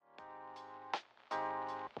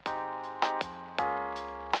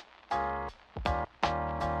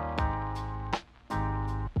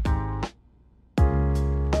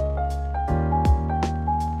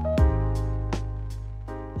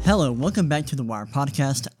Hello, welcome back to the Wire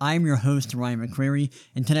Podcast. I am your host, Ryan McCrary,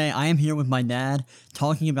 and today I am here with my dad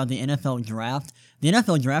talking about the NFL Draft. The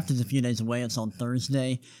NFL Draft is a few days away. It's on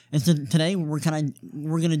Thursday, and so today we're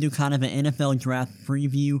gonna do kind of an NFL Draft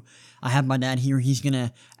preview. I have my dad here. He's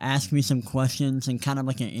gonna ask me some questions and kind of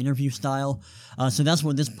like an interview style. So that's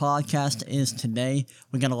what this podcast is today.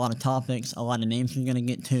 We got a lot of topics, a lot of names we're gonna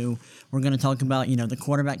get to. We're gonna talk about the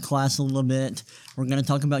quarterback class a little bit. We're gonna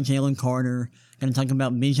talk about Jalen Carter. Going to talk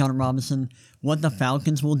about Bijan Robinson, what the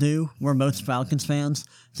Falcons will do. We're both Falcons fans,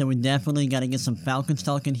 so we definitely got to get some Falcons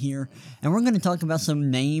talk in here. And we're going to talk about some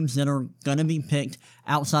names that are going to be picked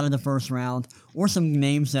outside of the first round, or some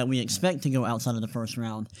names that we expect to go outside of the first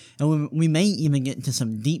round. And we may even get to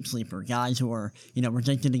some deep sleeper guys who are,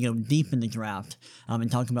 projected to go deep in the draft,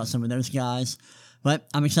 and talk about some of those guys. But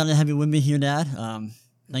I'm excited to have you with me here, Dad.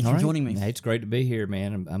 Thanks for joining me. Hey, it's great to be here,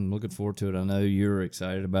 man. I'm looking forward to it. I know you're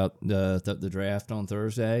excited about the draft on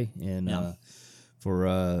Thursday, and for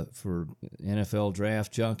NFL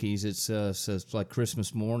draft junkies, it's like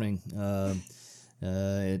Christmas morning.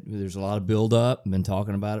 There's a lot of build up. Been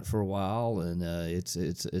talking about it for a while, and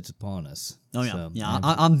it's upon us. Oh yeah, so,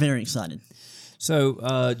 I'm very excited.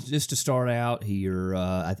 So just to start out here,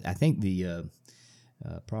 I think the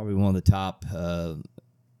probably one of the top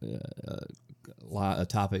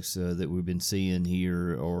topics that we've been seeing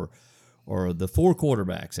here, or the four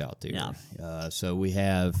quarterbacks out there. Yeah. So we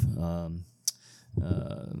have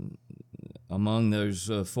among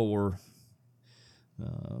those four,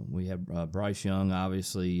 we have Bryce Young.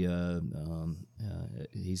 Obviously,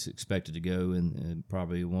 he's expected to go in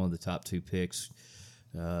probably one of the top two picks.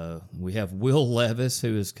 We have Will Levis,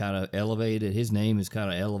 who is kind of elevated. His name is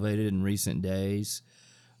kind of elevated in recent days.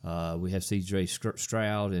 We have C.J.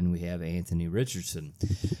 Stroud, and we have Anthony Richardson.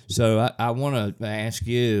 So I want to ask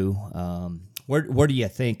you, where do you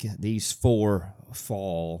think these four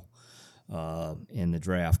fall in the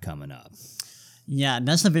draft coming up? Yeah,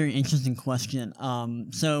 that's a very interesting question.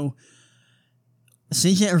 So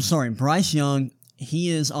Bryce Young, he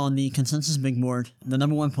is on the consensus big board, the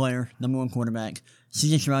number one player, number one quarterback.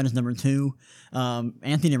 C.J. Stroud is number 2.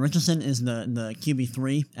 Anthony Richardson is the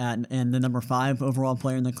QB3 and the number 5 overall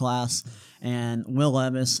player in the class. And Will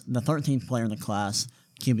Levis, the 13th player in the class,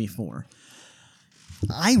 QB4.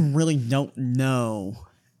 I really don't know,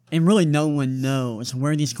 and really no one knows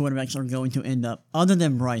where these quarterbacks are going to end up other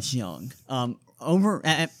than Bryce Young.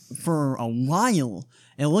 For a while,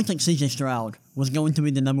 it looked like C.J. Stroud was going to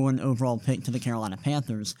be the number 1 overall pick to the Carolina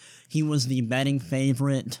Panthers. He was the betting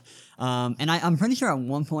favorite. And I'm pretty sure at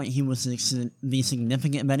one point he was the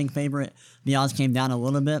significant betting favorite. The odds came down a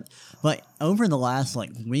little bit. But over the last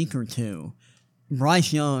week or two,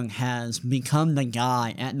 Bryce Young has become the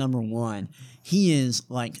guy at number 1. He is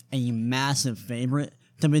a massive favorite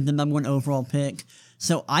to be the number 1 overall pick.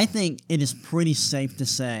 So I think it is pretty safe to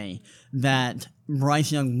say that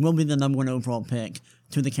Bryce Young will be the number 1 overall pick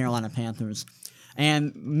to the Carolina Panthers.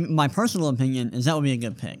 And my personal opinion is that would be a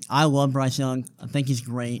good pick. I love Bryce Young. I think he's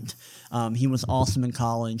great. He was awesome in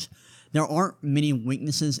college. There aren't many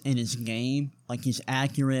weaknesses in his game. He's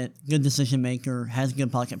accurate, good decision maker, has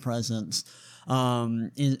good pocket presence,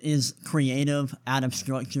 is creative, out of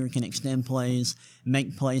structure, can extend plays,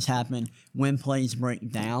 make plays happen when plays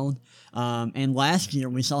break down. And last year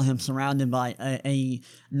we saw him surrounded by a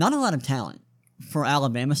not a lot of talent for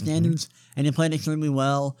Alabama standards, and he played extremely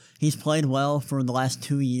well. He's played well for the last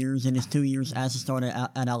 2 years, in his 2 years as a starter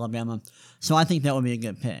at Alabama. So I think that would be a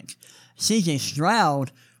good pick. C.J.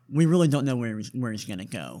 Stroud, we really don't know where he's going to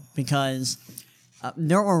go, because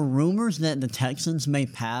there are rumors that the Texans may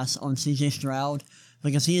pass on C.J. Stroud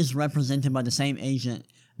because he is represented by the same agent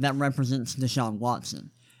that represents Deshaun Watson.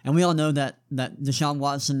 And we all know that Deshaun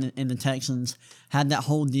Watson and the Texans had that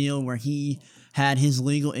whole deal where he had his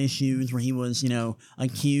legal issues, where he was,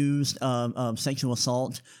 accused of sexual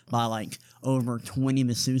assault by over 20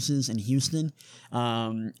 masseuses in Houston.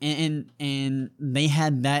 And they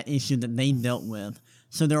had that issue that they dealt with.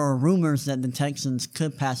 So there are rumors that the Texans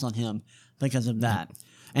could pass on him because of that.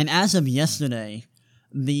 And as of yesterday,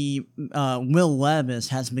 the Will Levis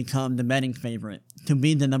has become the betting favorite to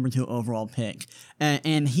be the number 2 overall pick.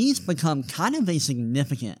 And he's become kind of a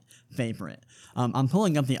significant favorite. I'm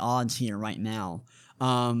pulling up the odds here right now.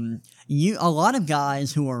 A lot of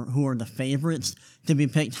guys who are the favorites to be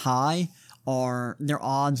picked high their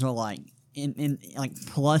odds are in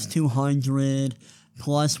plus 200,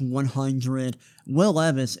 plus 100. Will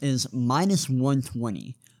Levis is minus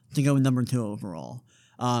 120 to go number 2 overall.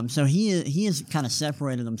 So he has kind of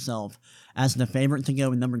separated himself as the favorite to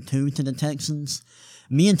go number 2 to the Texans.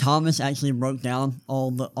 Me and Thomas actually broke down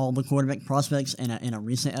all the quarterback prospects in a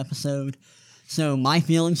recent episode. So my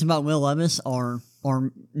feelings about Will Levis are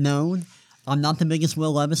known. I'm not the biggest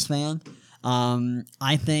Will Levis fan.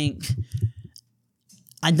 I think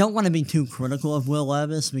I don't want to be too critical of Will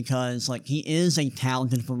Levis because like he is a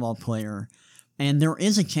talented football player, and there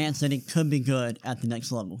is a chance that he could be good at the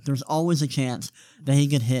next level. There's always a chance that he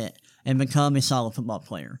could hit and become a solid football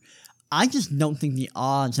player. I just don't think the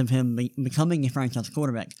odds of him becoming a franchise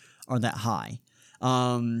quarterback are that high.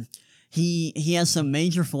 He has some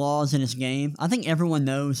major flaws in his game. I think everyone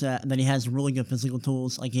knows that he has really good physical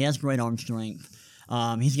tools. Like, he has great arm strength.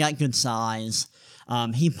 He's got good size.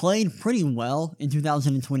 He played pretty well in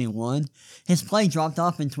 2021. His play dropped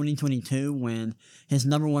off in 2022 when his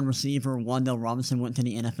number one receiver, Wan'Dale Robinson, went to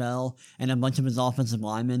the NFL, and a bunch of his offensive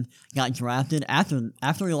linemen got drafted.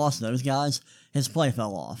 After he lost those guys, his play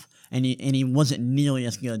fell off, and he wasn't nearly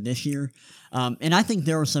as good this year. And I think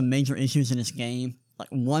there were some major issues in his game. Like,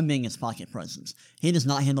 one being his pocket presence. He does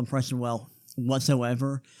not handle pressure well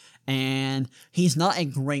whatsoever, and he's not a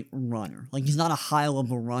great runner. Like, he's not a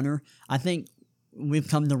high-level runner. I think we've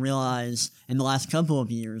come to realize in the last couple of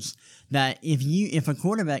years that if a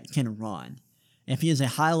quarterback can run, if he is a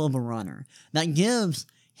high-level runner, that gives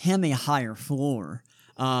him a higher floor.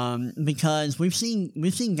 Because we've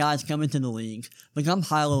seen guys come into the league, become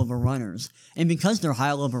high-level runners, and because they're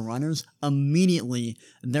high-level runners, immediately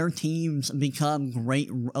their teams become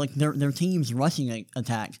great, like their team's rushing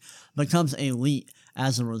attack becomes elite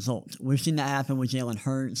as a result. We've seen that happen with Jalen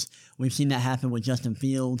Hurts. We've seen that happen with Justin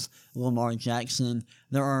Fields, Lamar Jackson.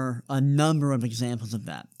 There are a number of examples of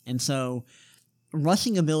that. And so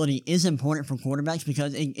rushing ability is important for quarterbacks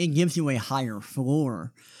because it gives you a higher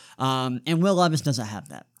floor. And Will Levis doesn't have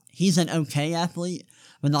that. He's an okay athlete,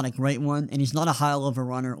 but not a great one, and he's not a high-level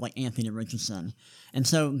runner like Anthony Richardson. And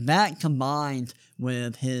so that combined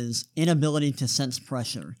with his inability to sense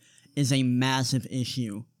pressure is a massive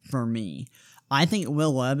issue for me. I think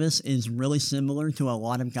Will Levis is really similar to a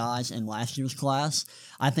lot of guys in last year's class.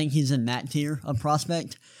 I think he's in that tier of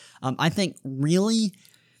prospect. I think really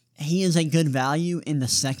he is a good value in the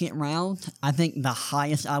second round. I think the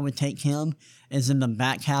highest I would take him is in the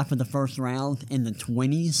back half of the first round in the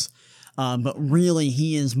 20s. But really,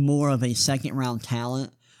 he is more of a second-round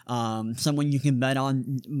talent, someone you can bet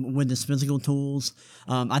on with his physical tools.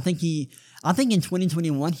 I think in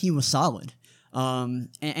 2021 he was solid, and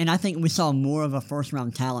I think we saw more of a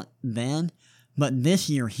first-round talent then. But this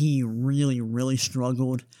year he really, really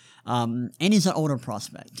struggled, and he's an older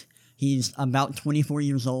prospect. He's about 24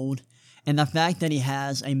 years old, and the fact that he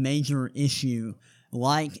has a major issue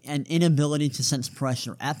like an inability to sense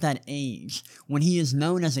pressure at that age when he is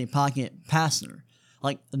known as a pocket passer,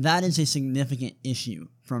 like, that is a significant issue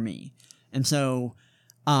for me. And so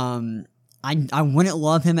I wouldn't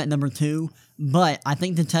love him at number 2, but I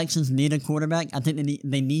think the Texans need a quarterback. I think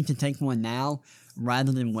they need to take one now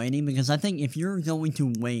rather than waiting, because I think if you're going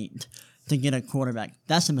to wait to get a quarterback,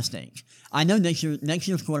 that's a mistake. I know next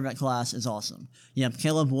year's quarterback class is awesome. You have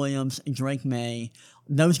Caleb Williams, Drake May.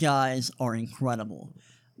 Those guys are incredible.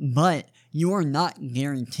 But you are not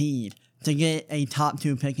guaranteed to get a top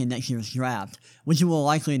 2 pick in next year's draft, which you will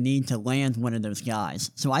likely need to land one of those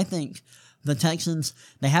guys. So I think the Texans,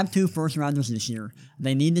 they have 2 first-rounders this year.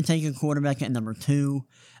 They need to take a quarterback at number 2.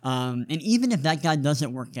 And even if that guy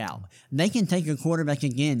doesn't work out, they can take a quarterback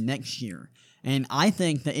again next year. And I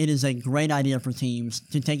think that it is a great idea for teams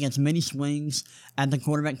to take as many swings at the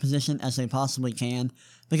quarterback position as they possibly can,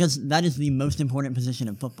 because that is the most important position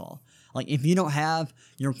in football. Like, if you don't have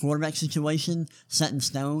your quarterback situation set in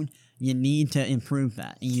stone, you need to improve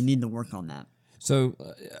that, and you need to work on that. So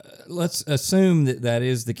let's assume that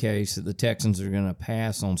is the case, that the Texans are going to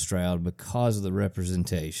pass on Stroud because of the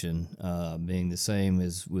representation being the same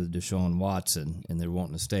as with Deshaun Watson, and they're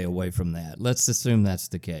wanting to stay away from that. Let's assume that's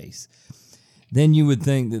the case. Then you would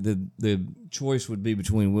think that the choice would be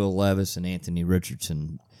between Will Levis and Anthony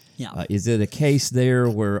Richardson. Yeah. Is it a case there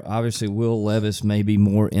where obviously Will Levis may be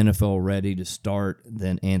more NFL ready to start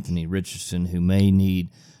than Anthony Richardson, who may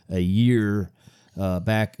need a year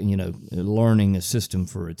back, learning a system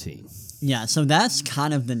for a team? Yeah, so that's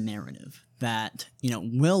kind of the narrative, that,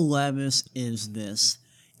 Will Levis is this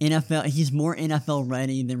NFL, he's more NFL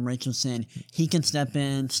ready than Richardson. He can step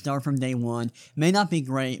in, start from day one. May not be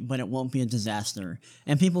great, but it won't be a disaster.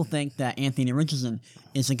 And people think that Anthony Richardson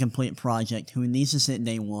is a complete project who needs to sit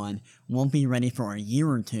day one, won't be ready for a year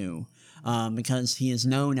or two, because he is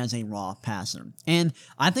known as a raw passer. And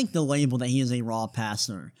I think the label that he is a raw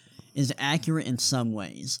passer is accurate in some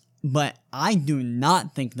ways. But I do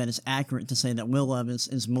not think that it's accurate to say that Will Levis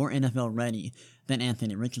is more NFL ready than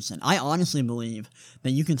Anthony Richardson. I honestly believe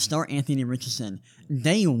that you can start Anthony Richardson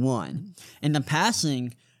day one, and the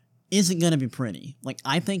passing isn't going to be pretty. Like,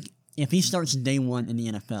 I think if he starts day one in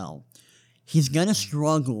the NFL, he's going to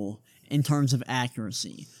struggle in terms of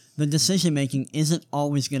accuracy. The decision-making isn't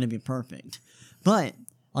always going to be perfect. But,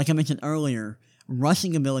 like I mentioned earlier,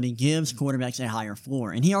 rushing ability gives quarterbacks a higher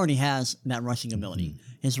floor, and he already has that rushing ability.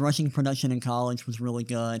 His rushing production in college was really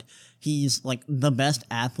good. He's like the best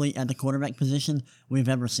athlete at the quarterback position we've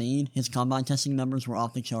ever seen. His combine testing numbers were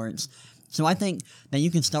off the charts. So I think that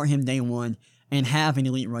you can start him day one and have an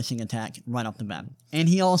elite rushing attack right off the bat. And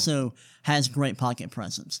he also has great pocket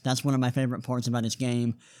presence. That's one of my favorite parts about his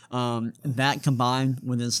game. That combined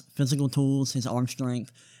with his physical tools, his arm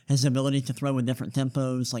strength, his ability to throw with different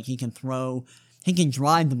tempos, like he can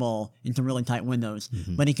drive the ball into really tight windows,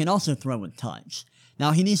 but he can also throw with touch.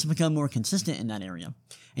 Now, he needs to become more consistent in that area,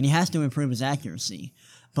 and he has to improve his accuracy.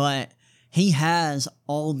 But he has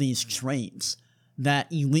all these traits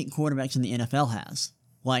that elite quarterbacks in the NFL has,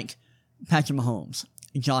 like Patrick Mahomes,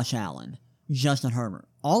 Josh Allen, Justin Herbert.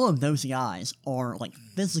 All of those guys are like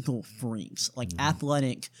physical freaks, like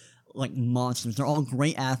athletic, like monsters. They're all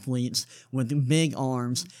great athletes with big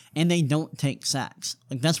arms, and they don't take sacks.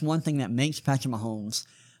 Like, that's one thing that makes Patrick Mahomes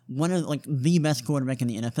one of like the best quarterback in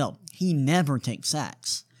the NFL. He never takes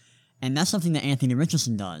sacks, and that's something that Anthony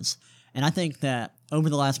Richardson does. And I think that over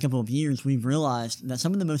the last couple of years, we've realized that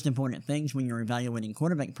some of the most important things when you're evaluating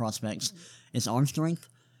quarterback prospects is arm strength,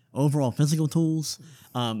 overall physical tools,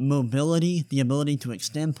 mobility, the ability to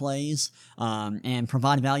extend plays, and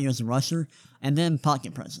provide value as a rusher, and then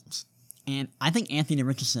pocket presence. And I think Anthony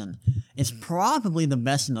Richardson is probably the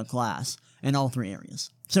best in the class in all three areas.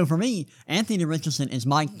 So for me, Anthony Richardson is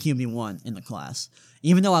my QB1 in the class.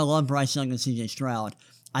 Even though I love Bryce Young and CJ Stroud,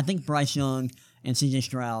 I think Bryce Young and CJ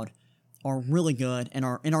Stroud are really good and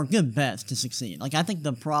are good bets to succeed. Like, I think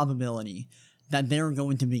the probability that they're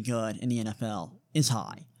going to be good in the NFL is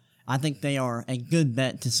high. I think they are a good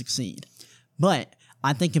bet to succeed. But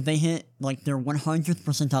I think if they hit like their 100th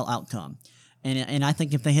percentile outcome, and I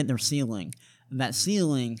think if they hit their ceiling, that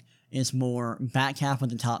ceiling is more back half of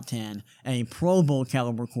the top 10, a Pro Bowl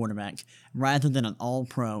caliber quarterback, rather than an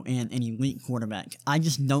All-Pro and an elite quarterback. I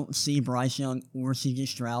just don't see Bryce Young or CJ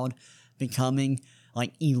Stroud becoming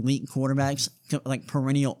like elite quarterbacks, like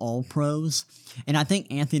perennial All-Pros. And I think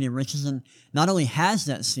Anthony Richardson not only has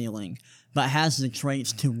that ceiling, but has the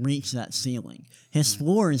traits to reach that ceiling. His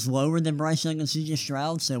floor is lower than Bryce Young and CJ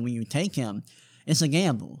Stroud, so when you take him, it's a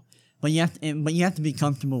gamble. But you have to be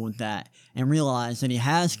comfortable with that and realize that he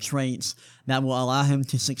has traits that will allow him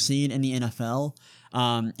to succeed in the NFL.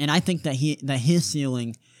 And I think that his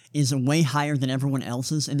ceiling is way higher than everyone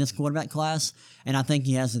else's in this quarterback class, and I think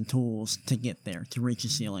he has the tools to get there, to reach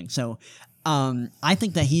his ceiling. So I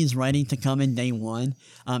think that he's ready to come in day one.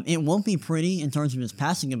 It won't be pretty in terms of his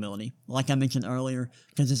passing ability, like I mentioned earlier,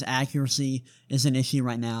 because his accuracy is an issue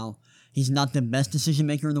right now. He's not the best decision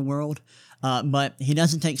maker in the world, but he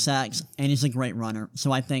doesn't take sacks, and he's a great runner.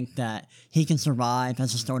 So I think that he can survive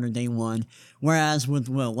as a starter day one. Whereas with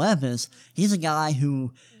Will Levis, he's a guy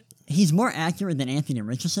who he's more accurate than Anthony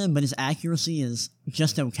Richardson, but his accuracy is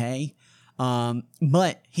just okay.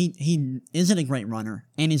 But he isn't a great runner,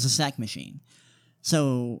 and he's a sack machine.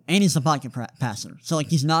 So, and he's a pocket passer. So, like,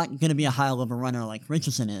 he's not going to be a high-level runner like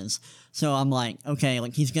Richardson is. So, I'm like, okay,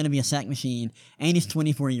 like, he's going to be a sack machine, and he's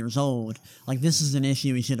 24 years old. Like, this is an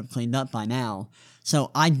issue he should have cleaned up by now.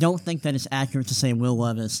 So, I don't think that it's accurate to say Will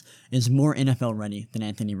Levis is more NFL-ready than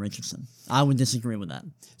Anthony Richardson. I would disagree with that.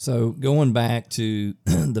 So, going back to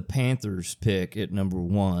the Panthers pick at number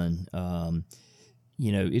 1,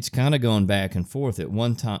 it's kind of going back and forth. At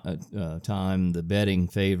one time, the betting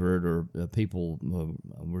favorite or people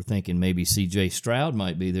were thinking maybe C.J. Stroud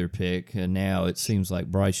might be their pick, and now it seems like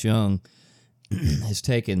Bryce Young has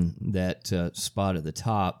taken that spot at the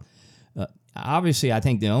top. Obviously, I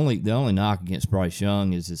think the only knock against Bryce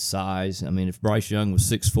Young is his size. I mean, if Bryce Young was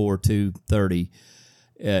 6'4", 230,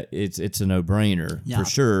 it's a no-brainer for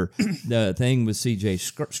sure. The thing with C.J.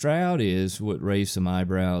 Stroud is what raised some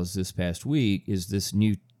eyebrows this past week is this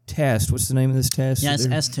new test. What's the name of this test? Yes,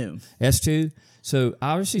 S2. S2. So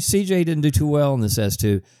obviously C.J. didn't do too well in this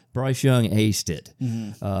S2. Bryce Young aced it.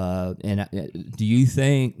 And do you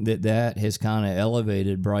think that has kind of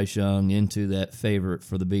elevated Bryce Young into that favorite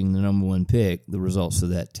for being the number 1 pick, the results of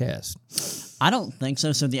that test? I don't think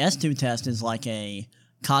so. So the S2 test is like a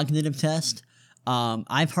cognitive test.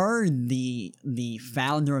 I've heard the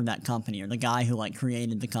founder of that company, or the guy who like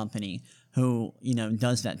created the company, who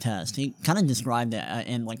does that test. He kind of described it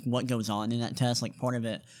and like what goes on in that test. Like part of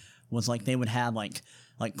it was like they would have like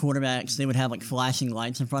quarterbacks, they would have like flashing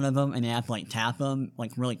lights in front of them, and they have to like tap them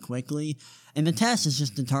like really quickly. And the test is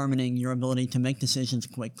just determining your ability to make decisions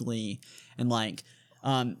quickly and like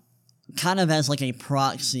kind of as like a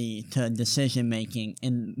proxy to decision making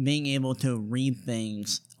and being able to read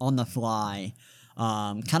things on the fly.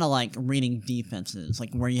 Kind of like reading defenses,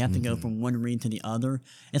 like where you have to go from one read to the other.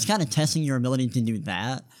 It's kind of testing your ability to do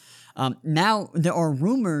that. Now, there are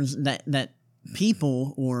rumors that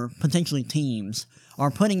people or potentially teams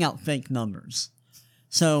are putting out fake numbers.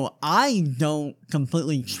 So I don't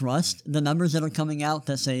completely trust the numbers that are coming out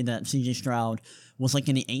that say that CJ Stroud was like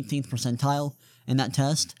in the 18th percentile in that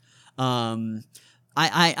test. I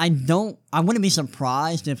wouldn't be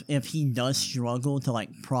surprised if he does struggle to like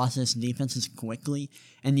process defenses quickly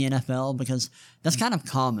in the NFL, because that's kind of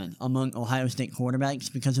common among Ohio State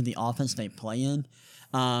quarterbacks because of the offense they play in.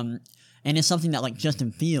 And it's something that like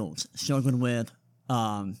Justin Fields struggled with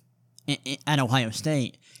at Ohio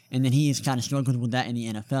State, and then he's kind of struggled with that in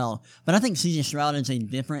the NFL. But I think CJ Stroud is a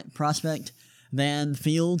different prospect than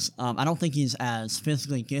Fields. I don't think he's as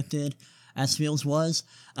physically gifted as Fields was,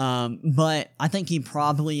 but I think he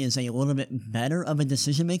probably is a little bit better of a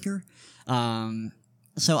decision maker.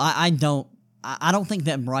 So I don't think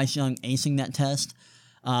that Bryce Young acing that test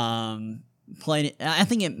played. I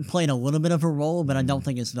think it played a little bit of a role, but I don't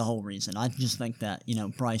think it's the whole reason. I just think that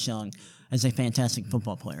Bryce Young is a fantastic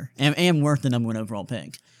football player and worth the number 1 overall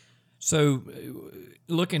pick. So,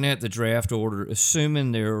 looking at the draft order,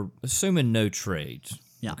 assuming no trades,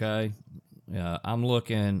 yeah. Okay. I'm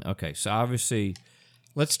looking. Okay, so obviously,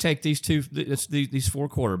 let's take these 4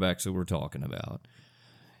 quarterbacks that we're talking about,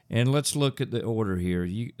 and let's look at the order here.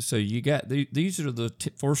 You got these are the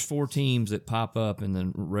first 4 teams that pop up in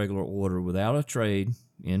the regular order without a trade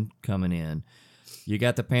coming in. You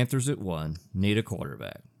got the Panthers at 1, need a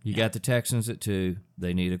quarterback. You got the Texans at 2,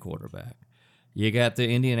 they need a quarterback. You got the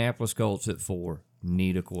Indianapolis Colts at 4,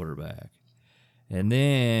 need a quarterback, and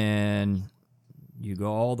then you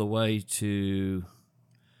go all the way to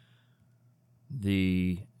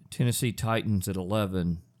the Tennessee Titans at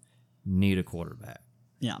 11, need a quarterback.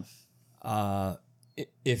 Yeah.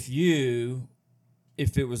 If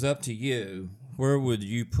it was up to you, where would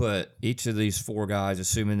you put each of these 4 guys,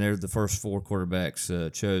 assuming they're the first 4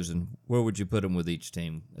 quarterbacks chosen? Where would you put them with each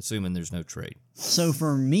team, assuming there's no trade? So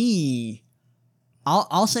for me,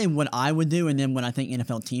 I'll say what I would do and then what I think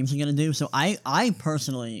NFL teams are going to do. So I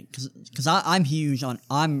personally, because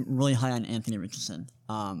I'm really high on Anthony Richardson.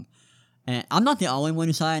 And I'm not the only one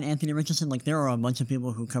who's high on Anthony Richardson. Like, there are a bunch of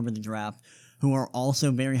people who cover the draft who are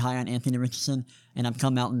also very high on Anthony Richardson, and have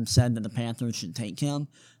come out and said that the Panthers should take him.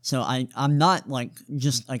 So I'm not like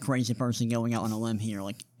just a crazy person going out on a limb here.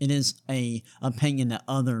 Like, it is a opinion that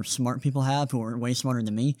other smart people have who are way smarter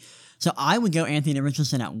than me. So I would go Anthony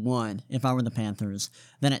Richardson at 1 if I were the Panthers.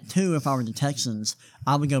 Then at 2, if I were the Texans,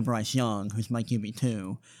 I would go Bryce Young, who's my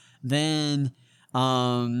QB2. Then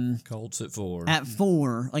Colts at 4. At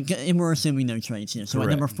 4, like, and we're assuming no trades here. So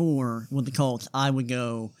Correct. At number 4 with the Colts, I would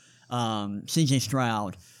go CJ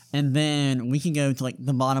Stroud. And then we can go to like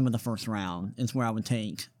the bottom of the first round is where I would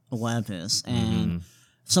take Levis. And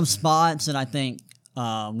some spots that I think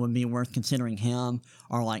would be worth considering him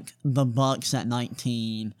are like the Bucks at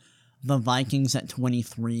 19, the Vikings at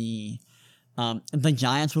 23. The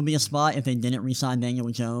Giants would be a spot if they didn't re-sign Daniel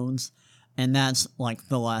Jones, and that's like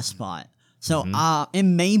the last spot. So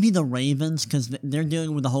and maybe the Ravens, because they're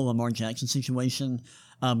dealing with the whole Lamar Jackson situation,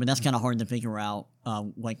 but that's kind of hard to figure out,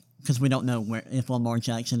 because we don't know if Lamar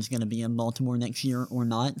Jackson is going to be in Baltimore next year or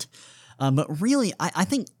not. But really, I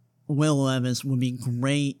think Will Levis would be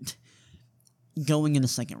great going in the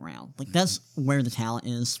second round. Like, that's where the talent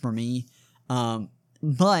is for me.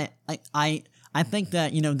 But I think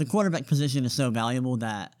that, the quarterback position is so valuable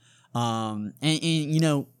that,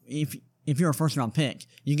 if you're a first round pick,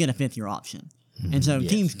 you get a 5th-year option. And so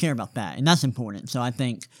teams care about that, and that's important. So I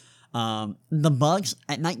think the Bucks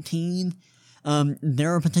at 19,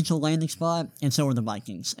 they're a potential landing spot, and so are the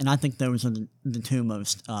Vikings. And I think those are the 2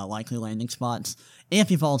 most likely landing spots if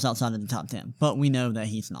he falls outside of the top 10. But we know that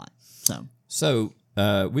he's not. So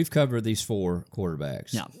we've covered these 4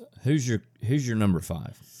 quarterbacks. Yeah. Who's your number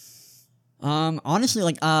 5?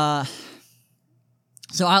 Honestly,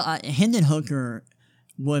 Hendon Hooker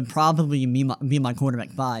would probably be my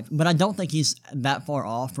quarterback 5, but I don't think he's that far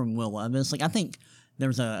off from Will Levis. Like, I think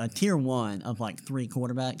there's a tier 1 of 3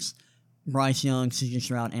 quarterbacks: Bryce Young, CJ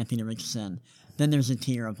Stroud, Anthony Richardson. Then there's a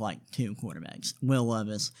tier of 2 quarterbacks: Will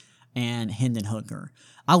Levis and Hendon Hooker.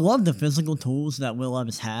 I love the physical tools that Will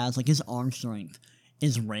Levis has. Like, his arm strength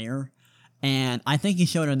is rare, and I think he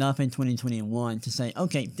showed enough in 2021 to say,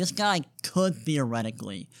 okay, this guy could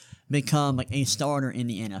theoretically become a starter in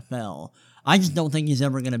the NFL. I just don't think he's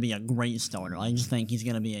ever going to be a great starter. I just think he's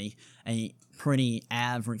going to be a pretty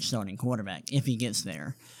average starting quarterback if he gets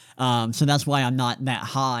there. So that's why I'm not that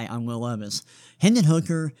high on Will Levis. Hendon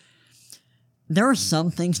Hooker, there are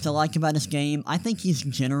some things to like about his game. I think he's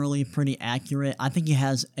generally pretty accurate. I think he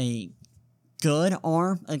has a good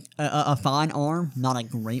arm, a fine arm, not a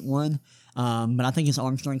great one. But I think his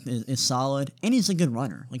arm strength is solid, and he's a good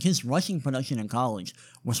runner. Like, his rushing production in college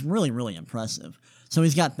was really, really impressive. So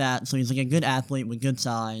he's got that. So he's like a good athlete with good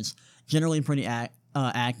size, generally pretty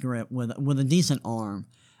accurate with a decent arm,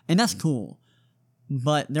 and that's cool.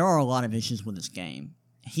 But there are a lot of issues with his game.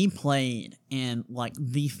 He played in like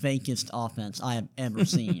the fakest offense I have ever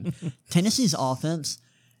seen. Tennessee's offense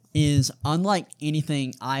is unlike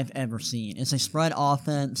anything I've ever seen. It's a spread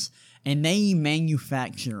offense, and they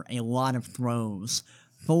manufacture a lot of throws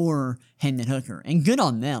for Hendon Hooker. And good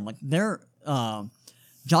on them. Like,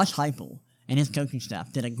 Josh Heupel and his coaching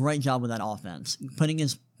staff did a great job with that offense, putting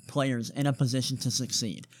his players in a position to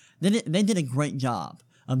succeed. They did a great job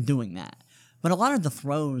of doing that. But a lot of the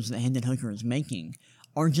throws that Hendon Hooker is making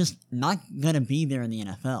are just not going to be there in the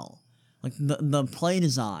NFL. Like, the play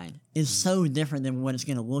design is so different than what it's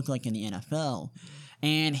going to look like in the NFL.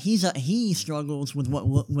 And he struggles with what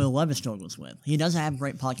Will Levis struggles with. He doesn't have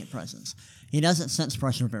great pocket presence. He doesn't sense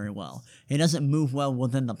pressure very well. He doesn't move well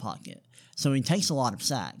within the pocket. So he takes a lot of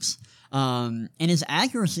sacks. And his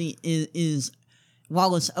accuracy is,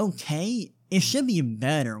 while it's okay, it should be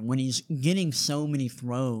better when he's getting so many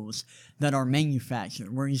throws that are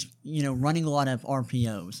manufactured, where he's, running a lot of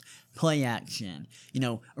RPOs, play action,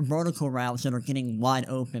 vertical routes that are getting wide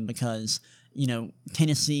open because,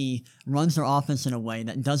 Tennessee runs their offense in a way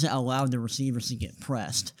that doesn't allow the receivers to get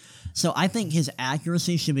pressed. So I think his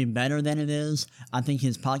accuracy should be better than it is. I think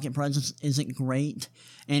his pocket presence isn't great,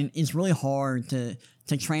 and it's really hard to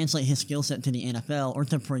translate his skill set to the NFL or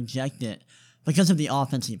to project it because of the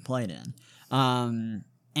offense he played in.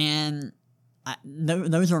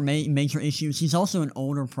 Those are major issues. He's also an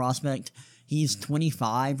older prospect. He's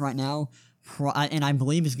 25 right now, and I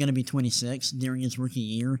believe he's going to be 26 during his rookie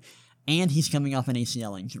year, and he's coming off an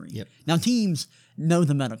ACL injury. Yep. Now, teams know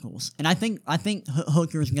the medicals, and I think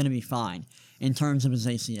Hooker is going to be fine in terms of his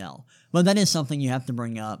ACL, but that is something you have to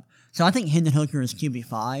bring up. So I think Hendon Hooker is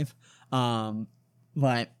QB5,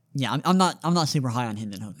 but yeah, I'm not super high on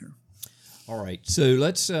Hendon Hooker. All right, so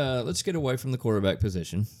let's get away from the quarterback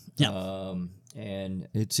position. Yeah. And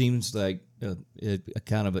it seems like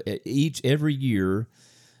every year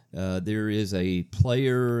there is a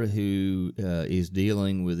player who is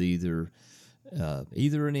dealing with either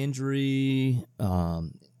an injury,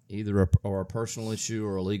 either a personal issue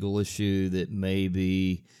or a legal issue that may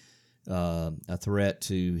be a threat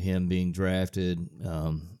to him being drafted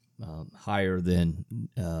higher than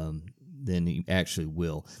he actually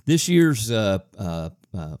will. This year's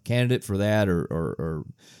candidate for that or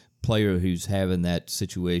player who's having that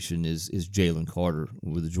situation is Jalen Carter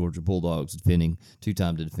with the Georgia Bulldogs,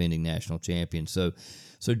 two-time defending national champion. So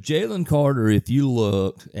Jalen Carter, if you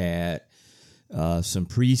look at some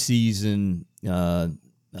preseason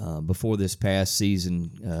before this past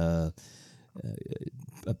season,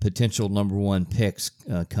 potential number one picks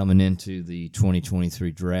coming into the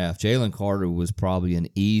 2023 draft, Jalen Carter was probably an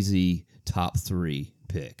easy top 3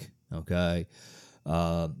 pick. Okay,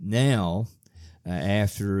 now.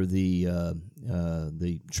 After the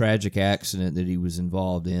tragic accident that he was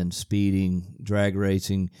involved in, speeding, drag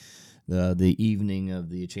racing, the evening of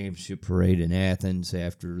the championship parade in Athens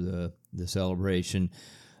after the celebration,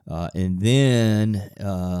 and then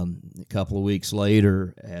a couple of weeks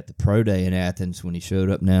later at the pro day in Athens when he showed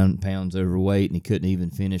up 9 pounds overweight and he couldn't even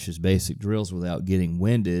finish his basic drills without getting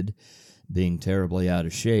winded, being terribly out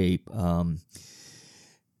of shape.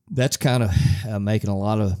 That's kind of making a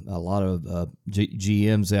lot of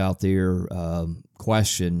GMs out there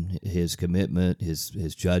question his commitment,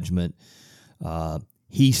 his judgment.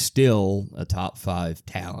 He's still a top 5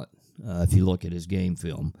 talent if you look at his game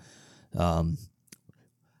film.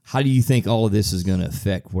 How do you think all of this is going to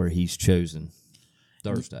affect where he's chosen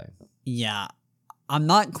Thursday? Yeah, I'm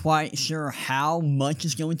not quite sure how much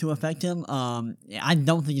is going to affect him. I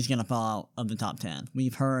don't think he's going to fall out of the top 10.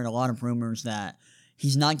 We've heard a lot of rumors that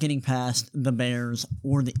he's not getting past the Bears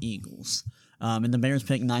or the Eagles. And the Bears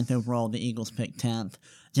picked 9th overall, the Eagles picked 10th.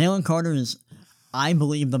 Jalen Carter is, I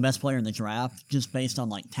believe, the best player in the draft, just based on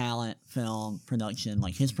like talent, film, production.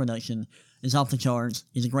 Like, his production is off the charts.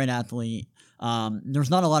 He's a great athlete. There's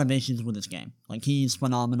not a lot of issues with his game. Like, he's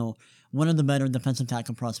phenomenal. One of the better defensive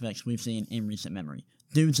tackle prospects we've seen in recent memory.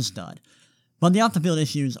 Dude's a stud. But the off-the-field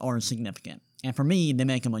issues are significant. And for me, they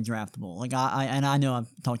make him undraftable. Like, I know I've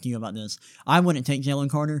talked to you about this. I wouldn't take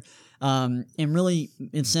Jalen Carter. And really,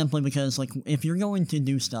 it's simply because, like, if you're going to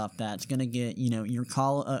do stuff that's going to get,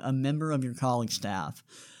 a member of your college staff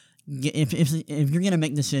if you're gonna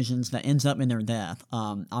make decisions that ends up in their death,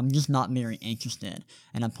 I'm just not very interested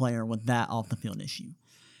in a player with that off the field issue.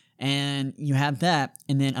 And you have that,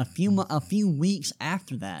 and then a few weeks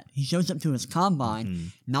after that, he shows up to his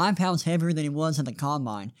combine, 9 pounds heavier than he was at the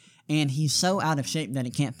combine, and he's so out of shape that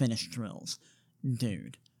he can't finish drills.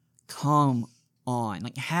 Dude, come on.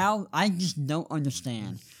 Like, how? I just don't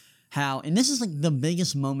understand how, and this is like the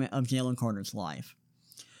biggest moment of Jalen Carter's life.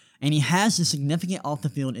 And he has a significant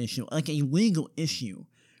off-the-field issue, like a legal issue,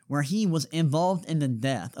 where he was involved in the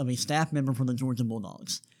death of a staff member for the Georgia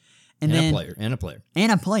Bulldogs. And a player.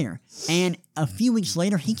 And a few weeks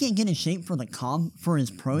later, he can't get in shape for his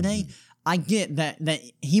pro day. I get that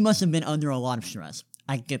he must have been under a lot of stress.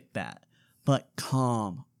 I get that. But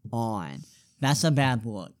come on. That's a bad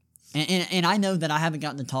look. And I know that I haven't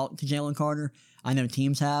gotten to talk to Jalen Carter. I know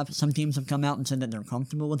teams have. Some teams have come out and said that they're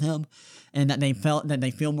comfortable with him and that they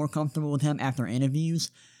feel more comfortable with him after interviews.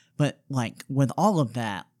 But, like, with all of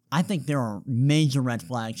that, I think there are major red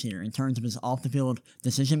flags here in terms of his off-the-field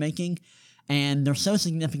decision-making, and they're so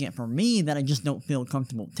significant for me that I just don't feel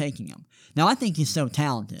comfortable taking him. Now, I think he's so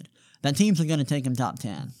talented that teams are going to take him top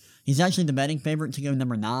 10. He's actually the betting favorite to go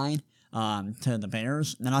number 9 to the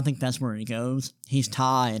Bears, and I think that's where he goes. He's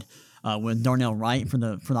tied with Darnell Wright for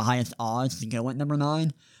the highest odds to go at number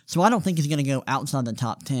 9, so I don't think he's going to go outside the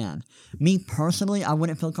top 10. Me, personally, I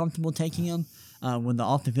wouldn't feel comfortable taking him with the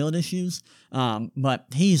off-the-field issues, but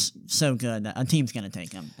he's so good that a team's going to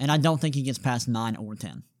take him, and I don't think he gets past 9 or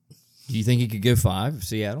 10. Do you think he could go 5,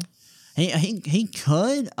 Seattle? He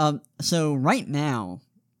could. So right now,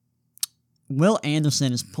 Will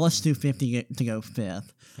Anderson is plus 250 to go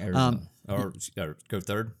 5th. Arizona. Or go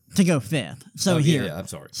 3rd? To go 5th. So here. Yeah, I'm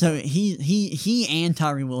sorry. So he and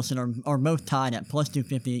Tyree Wilson are both tied at plus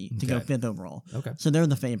 250 to go 5th overall. Okay. So they're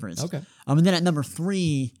the favorites. Okay. And then at number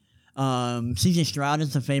 3, CJ Stroud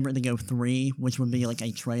is the favorite to go 3, which would be like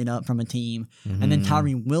a trade up from a team. And then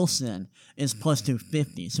Tyree Wilson is plus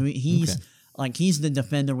 250. So he's the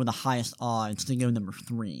defender with the highest odds to go number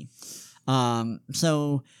 3.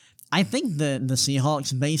 So I think the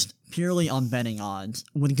Seahawks, based purely on betting odds,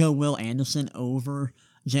 would go Will Anderson over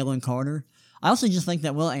Jalen Carter. I also just think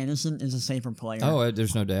that Will Anderson is a safer player. Oh,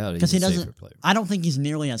 there's no doubt he's a safer player. I don't think he's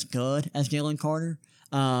nearly as good as Jalen Carter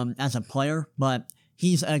as a player, but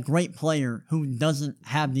he's a great player who doesn't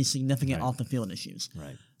have these significant off-the-field issues.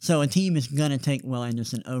 Right. So a team is going to take Will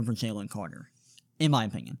Anderson over Jalen Carter, in my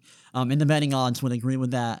opinion. And the betting odds would agree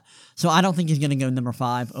with that. So I don't think he's going to go number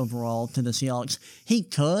 5 overall to the Seahawks. He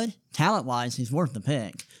could. Talent-wise, he's worth the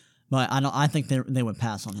pick. But I think they would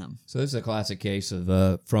pass on him. So this is a classic case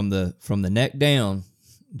of from the neck down,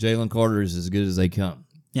 Jalen Carter is as good as they come.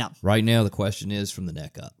 Yeah. Right now, the question is from the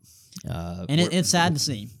neck up. And it's sad to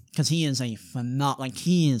see. Because he is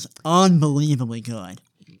he is unbelievably good.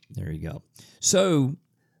 There you go. So,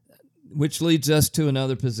 which leads us to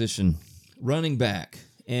another position, running back.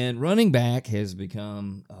 And running back has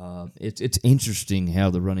become, it's interesting how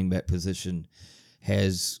the running back position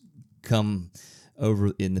has come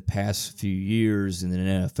over in the past few years in the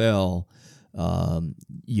NFL.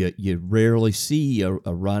 You rarely see a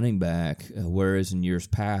running back, whereas in years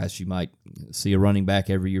past you might see a running back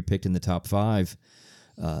every year picked in the top 5.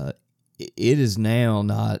 It is now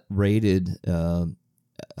not rated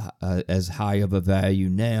as high of a value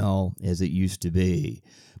now as it used to be.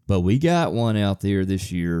 But we got one out there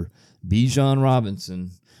this year, Bijan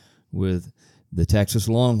Robinson with the Texas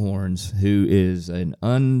Longhorns, who is an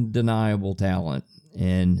undeniable talent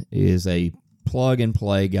and is a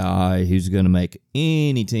plug-and-play guy who's going to make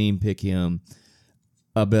any team pick him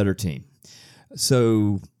a better team.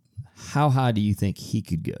 So how high do you think he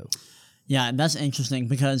could go? Yeah, that's interesting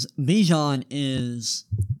because Bijan is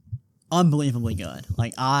unbelievably good.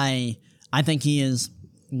 Like I think he is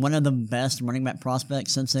one of the best running back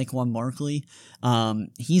prospects since Saquon Barkley.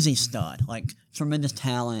 He's a stud, like tremendous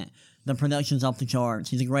talent. The production's off the charts.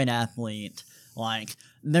 He's a great athlete. Like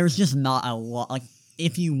there's just not a lot. Like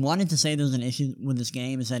if you wanted to say there's an issue with this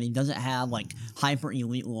game, is that he doesn't have like hyper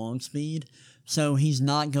elite long speed. So he's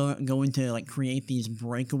not going to like create these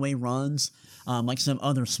breakaway runs like some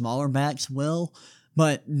other smaller backs will,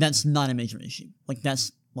 but that's not a major issue.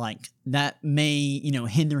 That may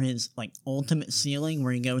hinder his like ultimate ceiling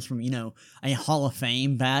where he goes from a Hall of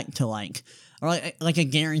Fame back to like a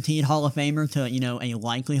guaranteed Hall of Famer to a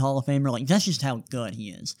likely Hall of Famer. Like that's just how good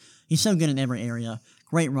he is. He's so good in every area.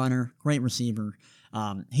 Great runner, great receiver.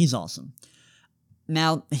 He's awesome.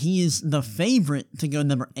 Now he is the favorite to go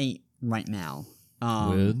number 8 right now.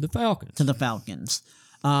 With the Falcons. To the Falcons.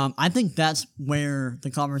 I think that's where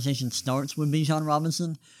the conversation starts with Bijan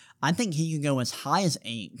Robinson. I think he could go as high as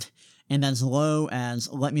 8, and as low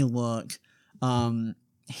as, let me look,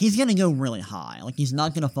 he's going to go really high. Like, he's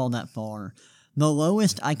not going to fall that far. The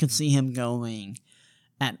lowest I could see him going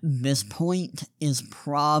at this point is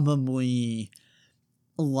probably,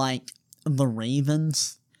 like, the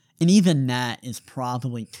Ravens. And even that is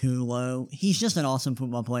probably too low. He's just an awesome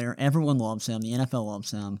football player. Everyone loves him. The NFL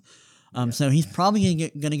loves him. So he's probably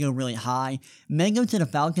going to go really high. May go to the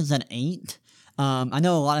Falcons at 8. I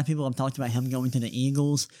know a lot of people have talked about him going to the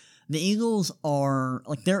Eagles. The Eagles are,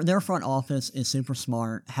 like, their front office is super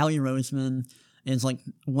smart. Howie Roseman is, like,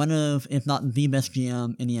 one of, if not the best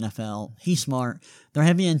GM in the NFL. He's smart. They're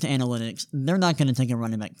heavy into analytics. They're not going to take a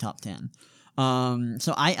running back top 10.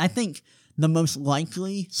 So I think the most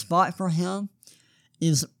likely spot for him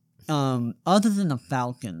is, other than the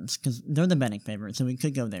Falcons, because they're the betting favorite, so we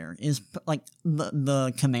could go there, is like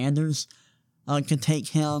the Commanders could take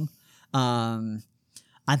him.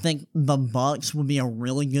 I think the Bucks would be a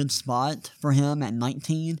really good spot for him at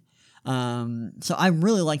 19. So I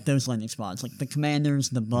really like those landing spots, like the Commanders,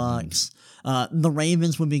 the Bucks, the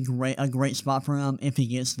Ravens would be a great spot for him if he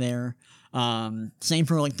gets there. Same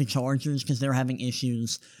for like the Chargers, because they're having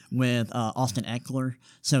issues with Austin Eckler,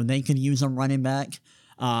 so they could use a running back.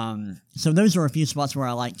 So those are a few spots where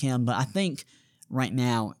I like him, but I think right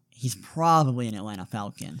now he's probably an Atlanta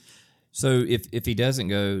Falcon. So if he doesn't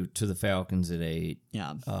go to the Falcons at 8,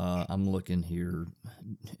 Yeah. I'm looking here.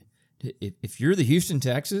 If you're the Houston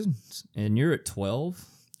Texans and you're at 12,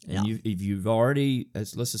 and you've already,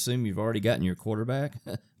 let's assume you've already gotten your quarterback,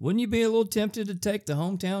 wouldn't you be a little tempted to take the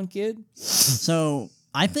hometown kid? So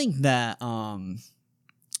I think that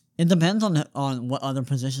it depends on what other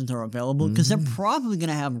positions are available, because they're probably going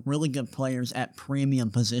to have really good players at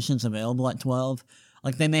premium positions available at 12.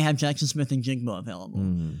 Like, they may have Jackson Smith and Jigba available.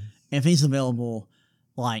 If he's available,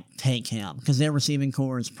 like, take him, because their receiving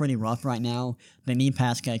core is pretty rough right now. They need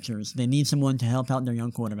pass catchers. They need someone to help out their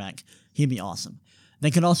young quarterback. He'd be awesome.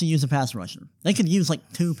 They could also use a pass rusher. They could use, like,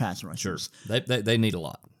 2 pass rushers. Sure. They need a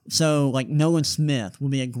lot. So, like, Nolan Smith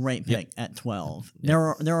would be a great pick at 12. There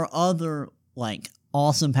are other, like,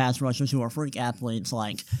 awesome pass rushers who are freak athletes,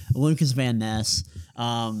 like Lucas Van Ness,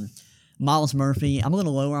 Miles Murphy. I'm going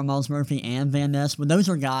to lower on Miles Murphy and Van Ness, but those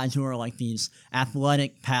are guys who are like these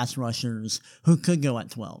athletic pass rushers who could go at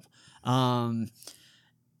 12.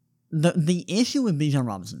 The issue with Bijan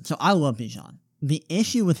Robinson, so I love Bijan. The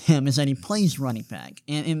issue with him is that he plays running back,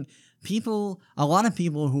 and a lot of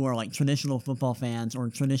people who are like traditional football fans or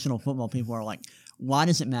traditional football people are like, why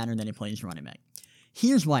does it matter that he plays running back?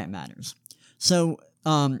 Here's why it matters. So,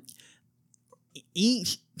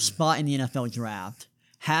 each spot in the NFL draft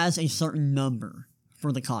has a certain number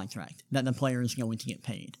for the contract that the player is going to get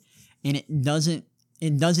paid, and it doesn't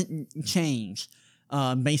change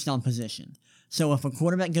based on position. So, if a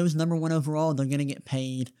quarterback goes number 1 overall, they're going to get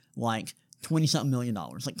paid like $20-something million,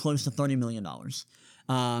 like close to $30 million.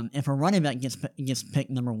 If a running back gets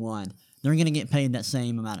picked number 1, they're going to get paid that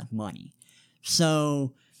same amount of money.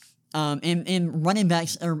 So, and running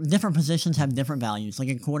backs, or different positions have different values. Like,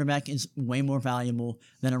 a quarterback is way more valuable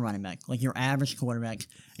than a running back. Like, your average quarterback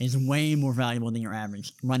is way more valuable than your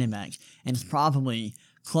average running back. And it's probably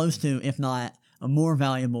close to, if not more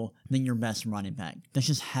valuable than your best running back. That's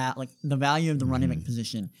just how, like, the value of the running back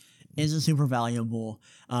position isn't super valuable.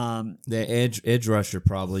 The edge rusher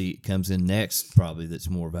probably comes in next, probably, that's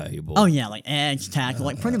more valuable. Oh, yeah, like edge, tackle,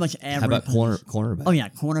 like pretty much every How about cornerback? Oh, yeah,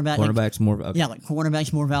 cornerback. Cornerback's more okay. Yeah, like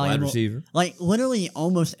cornerback's more valuable. Wide receiver. Like, literally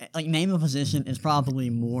almost, like, name a position is probably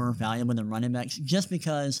more valuable than running backs, just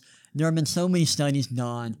because there have been so many studies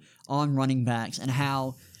done on running backs and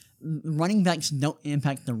how running backs don't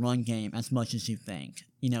impact the run game as much as you think.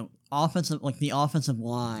 You know, the offensive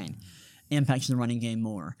line impacts the running game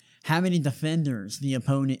more. How many defenders the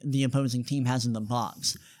opposing team has in the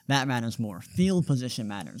box, that matters more. Field position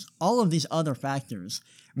matters. All of these other factors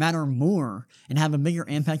matter more and have a bigger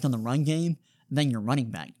impact on the run game than your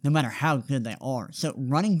running back, no matter how good they are. So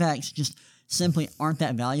running backs just simply aren't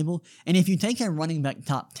that valuable. And if you take a running back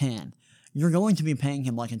top 10, you're going to be paying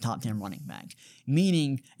him like a top 10 running back.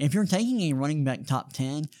 Meaning, if you're taking a running back top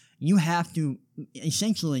 10, you have to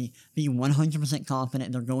essentially be 100%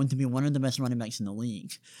 confident they're going to be one of the best running backs in the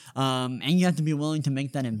league. And you have to be willing to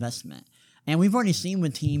make that investment. And we've already seen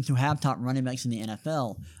with teams who have top running backs in the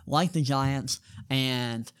NFL, like the Giants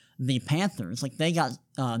and the Panthers. Like, they got,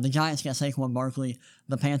 the Giants got Saquon Barkley,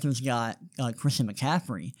 the Panthers got Christian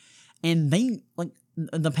McCaffrey. And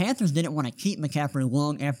the Panthers didn't want to keep McCaffrey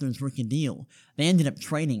long after his rookie deal. They ended up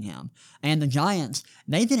trading him. And the Giants,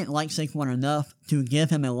 they didn't like Saquon enough to give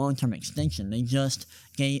him a long-term extension. They just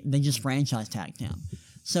franchise tagged him.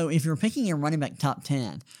 So if you're picking a running back top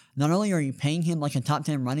 10, not only are you paying him like a top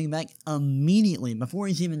 10 running back immediately before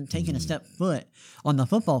he's even taken a step foot on the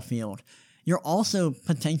football field, you're also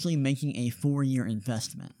potentially making a 4-year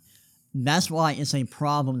investment. That's why it's a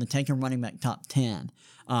problem to take a running back top 10.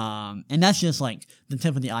 And that's just like the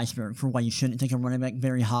tip of the iceberg for why you shouldn't take a running back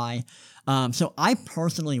very high. So I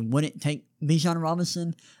personally wouldn't take Bijan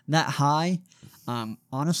Robinson that high.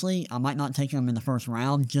 Honestly, I might not take him in the first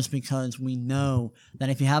round just because we know that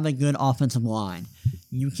if you have a good offensive line,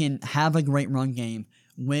 you can have a great run game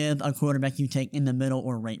with a quarterback you take in the middle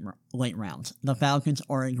or late rounds. The Falcons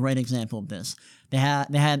are a great example of this. They had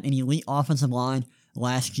an elite offensive line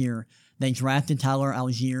last year. They drafted Tyler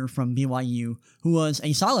Algier from BYU, who was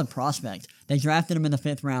a solid prospect. They drafted him in the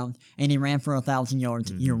 5th round, and he ran for 1,000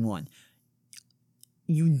 yards year one.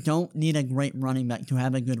 You don't need a great running back to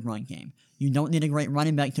have a good run game. You don't need a great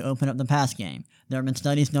running back to open up the pass game. There have been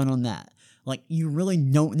studies done on that. Like, you really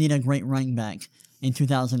don't need a great running back in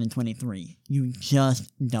 2023. You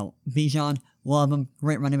just don't. Bijan, love him,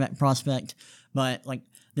 great running back prospect, but like,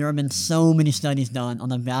 there have been so many studies done on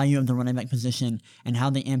the value of the running back position and how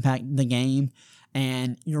they impact the game,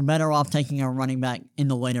 and you're better off taking a running back in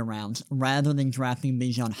the later rounds rather than drafting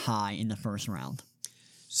Bijan high in the first round.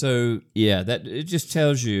 So, yeah, that it just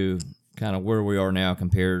tells you kind of where we are now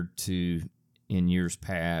compared to in years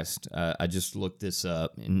past. I just looked this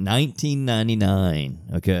up. In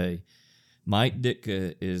 1999, okay, Mike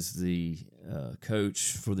Ditka is the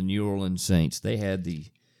coach for the New Orleans Saints. They had the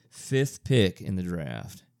 5th pick in the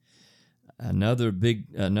draft. Another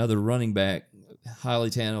running back, highly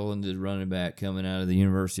talented running back coming out of the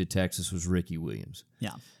University of Texas was Ricky Williams.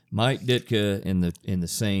 Yeah. Mike Ditka in the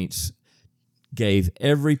Saints gave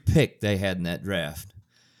every pick they had in that draft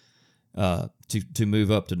to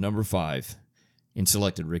move up to number 5 and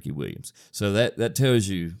selected Ricky Williams. So that tells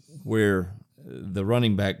you where the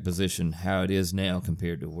running back position, how it is now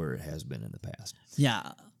compared to where it has been in the past.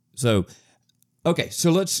 Yeah. So, okay,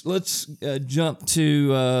 so let's jump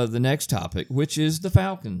to the next topic, which is the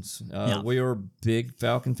Falcons. We are big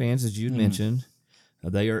Falcon fans, as you mentioned.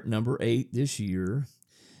 They are at number 8 this year.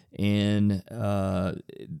 And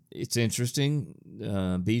it's interesting.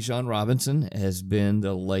 Bijan Robinson has been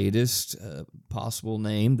the latest possible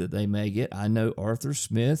name that they may get. I know Arthur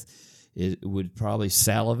Smith would probably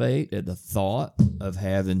salivate at the thought of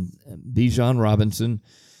having Bijan Robinson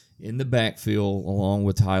in the backfield along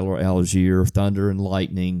with Tyler Algier, Thunder and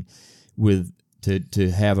Lightning,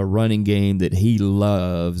 to have a running game that he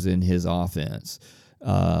loves in his offense.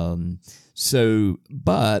 But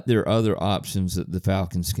there are other options that the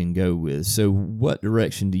Falcons can go with. So what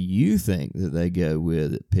direction do you think that they go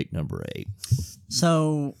with at pick number 8?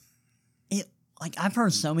 So, I've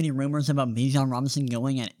heard so many rumors about Bijan Robinson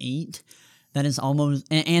going at 8 that is almost,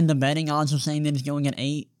 and the betting odds are saying that he's going at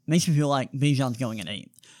 8. Makes me feel like Bijan's going at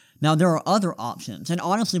 8. Now, there are other options. And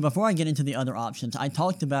honestly, before I get into the other options, I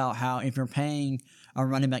talked about how if you're paying a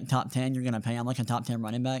running back top 10, you're going to pay him like a top 10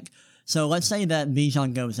 running back. So let's say that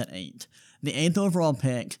Bijan goes at 8. The 8th overall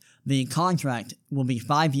pick, the contract will be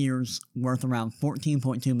 5 years worth around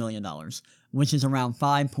 $14.2 million, which is around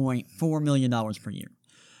 $5.4 million per year.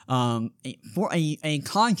 For a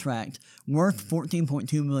contract worth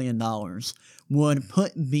 $14.2 million would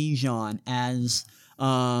put Bijan as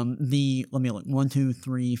let me look, 1, 2,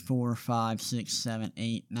 3, 4, 5, 6, 7,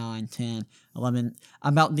 8, 9, 10, 11,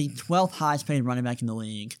 about the 12th highest paid running back in the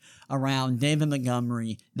league, around David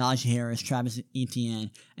Montgomery, Najee Harris, Travis Etienne,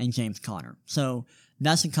 and James Conner. So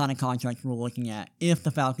that's the kind of contract we're looking at if the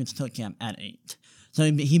Falcons took him at 8. So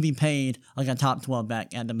he'd be paid like a top 12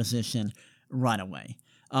 back at the position right away.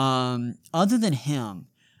 Other than him,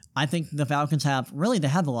 I think the Falcons have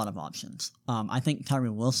a lot of options. I think Tyree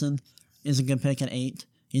Wilson is a good pick at 8.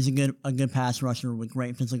 He's a good pass rusher with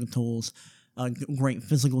great physical tools.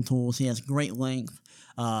 He has great length,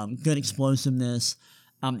 good explosiveness.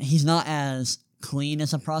 He's not as clean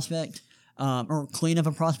as a prospect, or clean of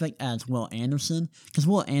a prospect as Will Anderson, because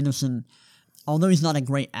Will Anderson, although he's not a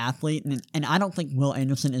great athlete, and I don't think Will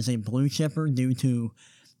Anderson is a blue chipper due to,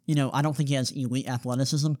 I don't think he has elite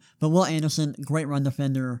athleticism, but Will Anderson, great run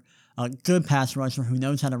defender, a good pass rusher who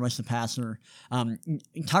knows how to rush the passer.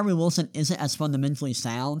 Tyree Wilson isn't as fundamentally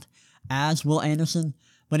sound as Will Anderson,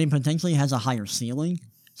 but he potentially has a higher ceiling.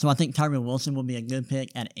 So I think Tyree Wilson will be a good pick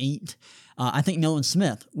at 8. I think Nolan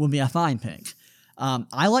Smith will be a fine pick.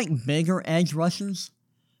 I like bigger edge rushers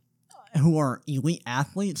who are elite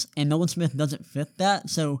athletes, and Nolan Smith doesn't fit that.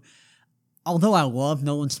 So although I love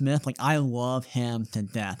Nolan Smith, I love him to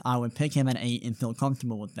death, I would pick him at 8 and feel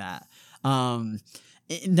comfortable with that.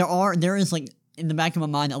 There is in the back of my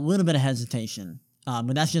mind a little bit of hesitation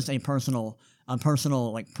but that's just a personal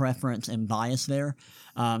like preference and bias there.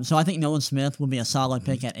 So I think Nolan Smith will be a solid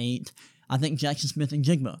pick at 8. I think Jackson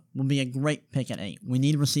Smith-Njigba will be a great pick at 8. We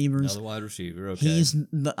need receivers. Another wide receiver. Okay. He's,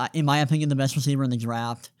 in my opinion, the best receiver in the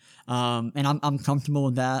draft. And I'm comfortable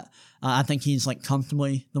with that. I think he's like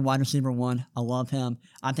comfortably the wide receiver 1. I love him.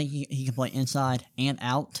 I think he can play inside and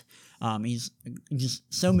out. He's just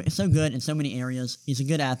so good in so many areas. He's a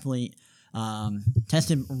good athlete.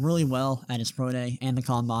 Tested really well at his pro day and the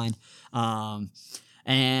combine.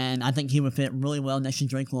 And I think he would fit really well next to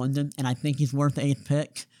Drake London. And I think he's worth the 8th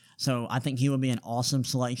pick. So I think he would be an awesome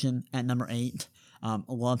selection at number 8. I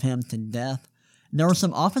love him to death. There are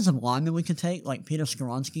some offensive linemen we could take, like Peter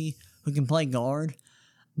Skoronski, who can play guard.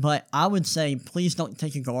 But I would say, please don't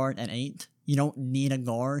take a guard at 8. You don't need a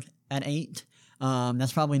guard at 8.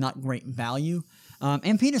 That's probably not great value.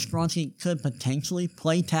 And Peter Skoronski could potentially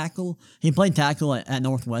play tackle. He played tackle at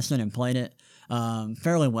Northwestern and played it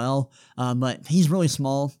fairly well. But he's really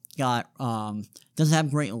small, doesn't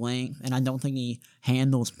have great length, and I don't think he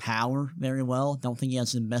handles power very well. Don't think he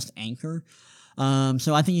has the best anchor.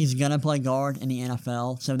 So I think he's going to play guard in the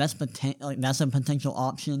NFL. So that's a potential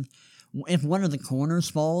option. If one of the corners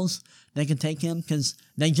falls, they could take him because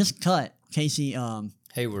they just cut Casey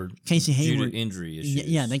Hayward due to injury issues.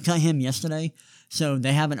 Yeah, they cut him yesterday. So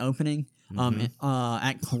they have an opening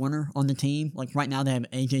at corner on the team. Like right now they have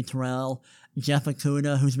A.J. Terrell, Jeff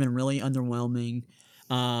Okuda, who's been really underwhelming.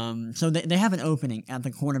 So they have an opening at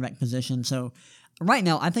the cornerback position. So right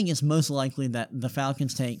now I think it's most likely that the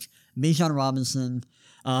Falcons take Bijan Robinson,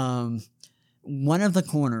 one of the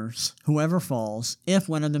corners, whoever falls, if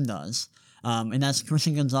one of them does, and that's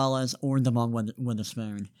Christian Gonzalez or Devon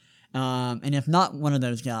Witherspoon. And if not one of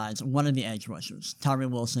those guys, one of the edge rushers, Tyree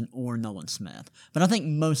Wilson or Nolan Smith. But I think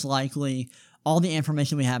most likely all the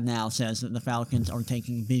information we have now says that the Falcons are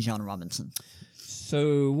taking Bijan Robinson.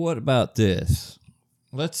 So what about this?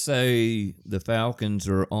 Let's say the Falcons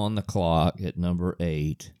are on the clock at number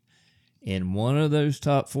 8, and one of those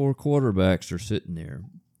top 4 quarterbacks are sitting there,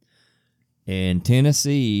 and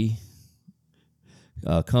Tennessee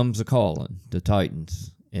comes a-calling, the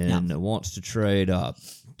Titans, and wants to trade up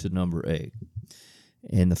to number 8.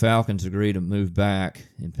 And the Falcons agree to move back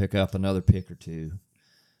and pick up another pick or two.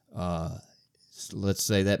 Let's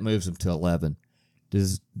say that moves them to 11.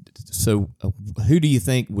 Who do you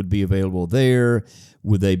think would be available there?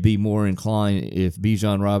 Would they be more inclined if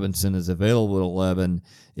Bijan Robinson is available at 11?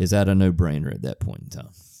 Is that a no-brainer at that point in time?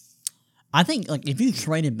 I think like if you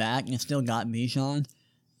traded back and still got Bijan,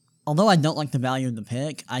 although I don't like the value of the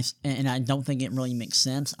pick, I don't think it really makes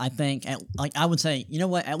sense. I think I would say, you know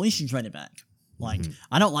what? At least you traded back. Like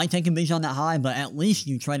I don't like taking Bijan that high, but at least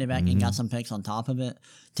you traded back and got some picks on top of it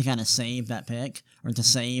to kind of save that pick or to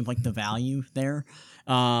save like the value there.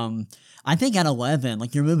 I think at 11,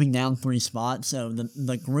 like you're moving down 3 spots, so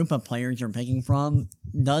the group of players you're picking from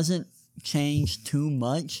doesn't change too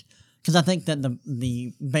much because I think that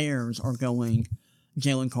the Bears are going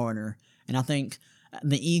Jalen Carter, and I think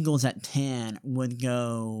the Eagles at 10 would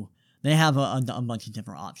go. They have a bunch of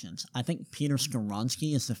different options. I think Peter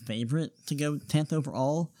Skoronski is the favorite to go 10th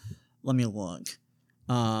overall. Let me look.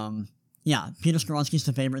 Peter Skoronski is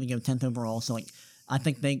the favorite to go 10th overall. So, like, I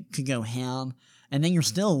think they could go him. And then you're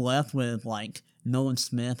still left with, like, Nolan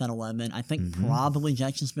Smith at 11. I think probably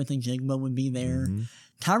Jackson Smith-Njigba would be there.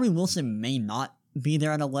 Tyree Wilson may not be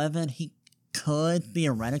there at 11. He could,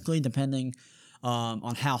 theoretically, depending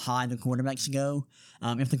on how high the quarterbacks go.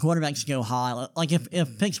 If the quarterbacks go high, like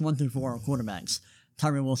if picks 1 through 4 are quarterbacks,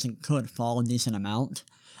 Tyree Wilson could fall a decent amount.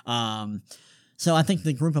 So I think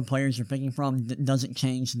the group of players you're picking from doesn't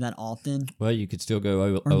change that often. Well, you could still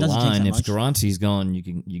go O-line. If Skoronski's gone,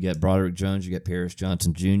 you got Broderick Jones, you got Paris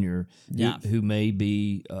Johnson Jr., who may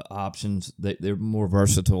be options. They're more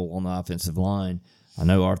versatile on the offensive line. I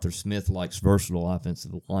know Arthur Smith likes versatile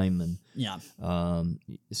offensive linemen. Yeah. I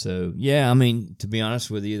mean, to be honest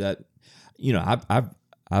with you, that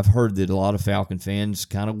I've heard that a lot of Falcon fans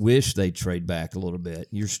kind of wish they'd trade back a little bit.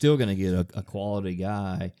 You're still going to get a quality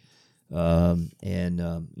guy, I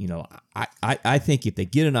think if they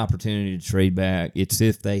get an opportunity to trade back, it's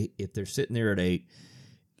if they're sitting there at 8,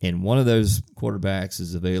 and one of those quarterbacks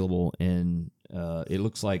is available, and it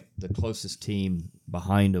looks like the closest team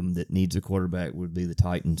behind them that needs a quarterback would be the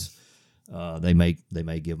Titans. They may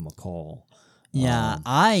give them a call. Yeah,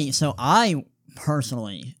 I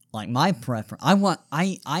personally, like, my preference.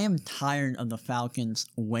 I am tired of the Falcons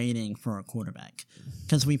waiting for a quarterback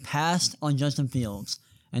because we passed on Justin Fields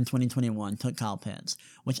in 2021, took Kyle Pitts,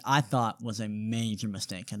 which I thought was a major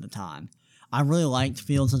mistake at the time. I really liked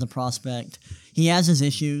Fields as a prospect. He has his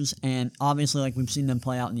issues, and obviously, like we've seen them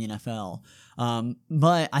play out in the NFL.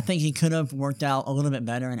 But I think he could have worked out a little bit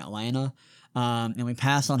better in Atlanta, and we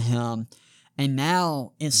passed on him. And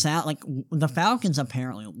now it sounds like the Falcons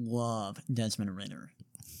apparently love Desmond Ridder,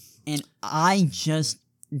 and I just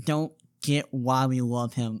don't get why we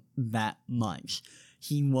love him that much.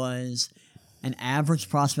 He was an average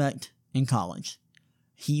prospect in college.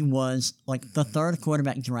 He was like the third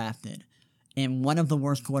quarterback drafted in one of the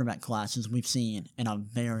worst quarterback classes we've seen in a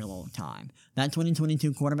very long time. That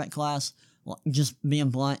 2022 quarterback class, just being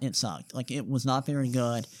blunt, it sucked. Like, it was not very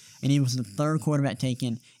good, and he was the third quarterback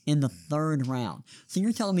taken in the third round. So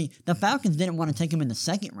you're telling me the Falcons didn't want to take him in the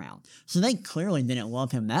second round, so they clearly didn't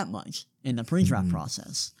love him that much in the pre-draft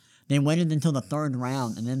process. They waited until the third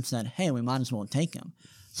round and then said, hey, we might as well take him.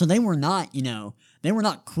 So they were not, they were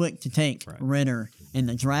not quick to take Ridder in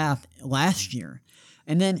the draft last year.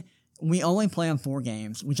 And then we only play him 4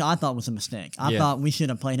 games, which I thought was a mistake. I thought we should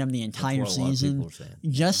have played him the entire season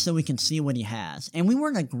just so we can see what he has. And we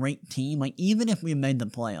weren't a great team. Like, even if we made the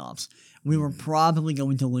playoffs, we were probably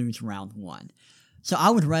going to lose round 1. So I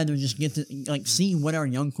would rather just get to, see what our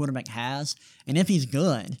young quarterback has. And if he's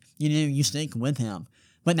good, you stick with him.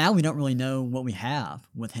 But now we don't really know what we have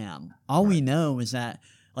with him. All we know is that,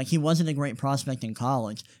 he wasn't a great prospect in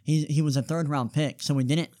college. He was a third-round pick, so we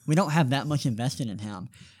don't have that much invested in him.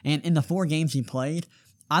 And in the 4 games he played,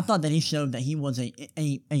 I thought that he showed that he was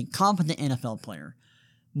a competent NFL player.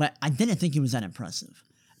 But I didn't think he was that impressive.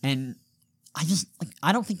 And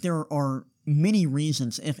I don't think there are many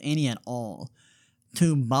reasons, if any at all,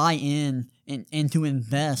 to buy in and to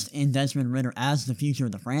invest in Desmond Ridder as the future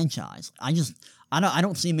of the franchise. I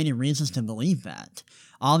don't see many reasons to believe that.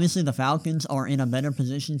 Obviously, the Falcons are in a better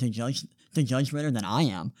position to judge Ridder than I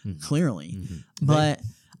am, clearly. But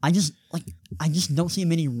I just don't see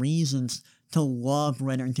many reasons to love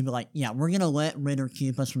Ridder and to be like, yeah, we're going to let Ridder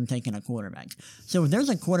keep us from taking a quarterback. So if there's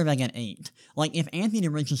a quarterback at 8, if Anthony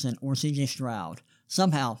Richardson or C.J. Stroud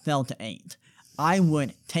somehow fell to 8, I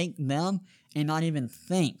would take them and not even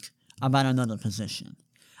think about another position.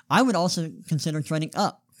 I would also consider trading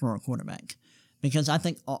up for a quarterback, because I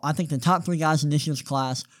think the top 3 guys in this year's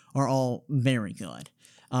class are all very good,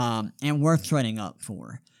 and worth trading up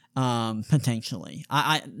for, potentially.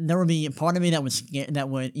 There would be a part of me that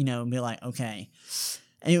would be like, okay,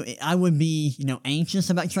 I would be anxious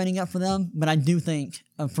about trading up for them, but I do think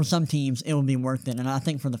for some teams it would be worth it, and I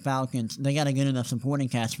think for the Falcons, they got a good enough supporting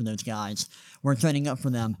cast for those guys where trading up for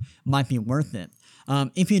them might be worth it.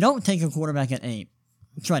 If you don't take a quarterback at 8,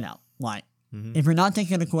 trade out. If you're not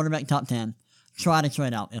taking a quarterback top 10, try to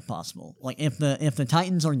trade out if possible. If the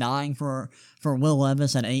Titans are dying for Will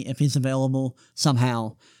Levis at 8, if he's available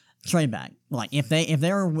somehow, trade back. If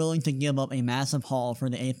they are willing to give up a massive haul for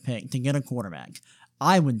the 8th pick to get a quarterback,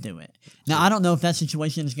 I would do it. Now, I don't know if that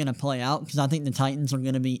situation is going to play out, because I think the Titans are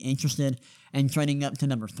going to be interested in trading up to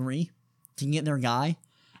number 3 to get their guy.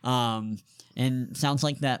 And sounds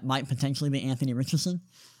like that might potentially be Anthony Richardson.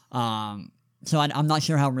 So I'm not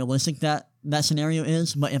sure how realistic that scenario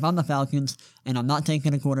is. But if I'm the Falcons and I'm not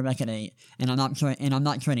taking a quarterback at 8, and I'm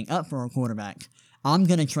not trading up for a quarterback, I'm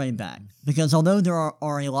gonna trade back, because although there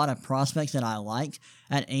are a lot of prospects that I like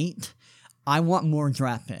at 8, I want more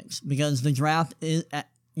draft picks, because the draft is at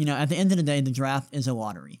the end of the day, the draft is a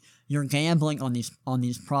lottery. You're gambling on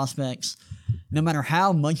these prospects. No matter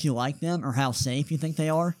how much you like them or how safe you think they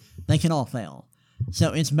are, they can all fail.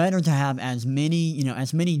 So it's better to have as many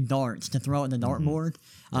darts to throw at the dartboard.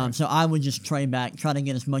 So I would just trade back, try to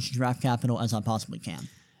get as much draft capital as I possibly can.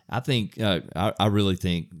 I think I really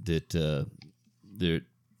think that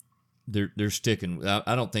they're sticking.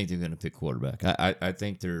 I don't think they're going to pick quarterback. I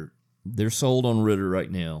think they're sold on Ridder right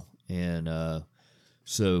now, and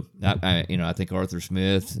so I think Arthur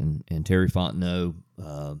Smith and Terry Fontenot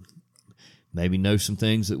maybe know some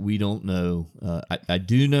things that we don't know. I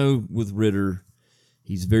do know with Ridder,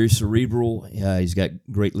 he's very cerebral. He's got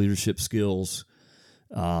great leadership skills.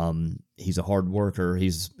 He's a hard worker.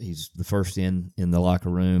 He's the first in the locker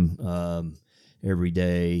room every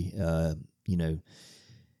day.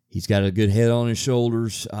 He's got a good head on his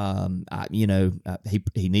shoulders.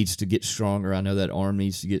 He needs to get stronger. I know that arm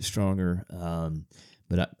needs to get stronger.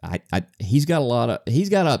 But he's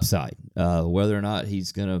got upside. Whether or not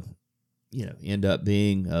he's gonna end up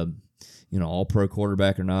being all-pro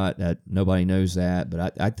quarterback or not, nobody knows that.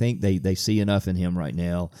 But I think they see enough in him right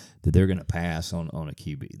now that they're going to pass on a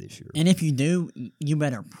QB this year. And if you do, you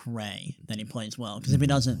better pray that he plays well, because if he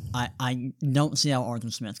doesn't, I don't see how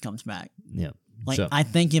Arthur Smith comes back. Yeah. I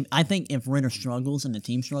think if Ridder struggles and the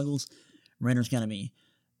team struggles, Ridder's going to be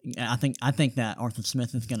I think that Arthur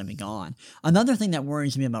Smith is going to be gone. Another thing that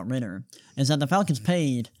worries me about Ritter is that the Falcons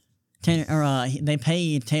paid Taylor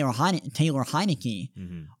Heineke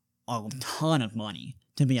a ton of money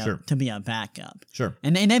to be a backup. Sure.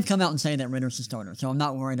 And they've come out and say that Ritter's the starter, so I'm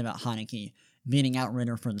not worried about Heineke beating out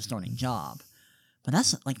Ritter for the starting job. But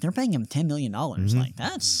that's like they're paying him $10 million. Like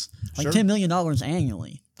that's like $10 million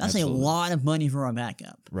annually. That's a lot of money for a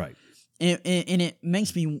backup. Right. And it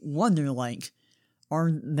makes me wonder, like,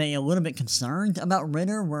 are they a little bit concerned about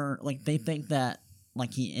Ritter, where like they think that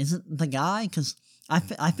like he isn't the guy? Because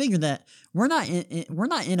I figure that we're not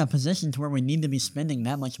in a position to where we need to be spending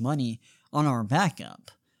that much money on our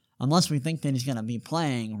backup, unless we think that he's going to be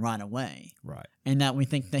playing right away. Right. And that we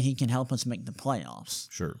think that he can help us make the playoffs.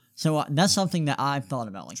 Sure. So that's something that I've thought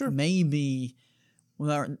about. Like maybe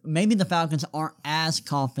the Falcons aren't as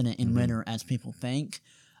confident in Ritter as people think.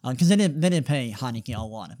 Because they did pay Heineke a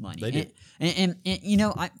lot of money. They did. And you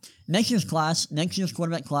know, next year's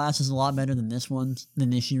quarterback class is a lot better than this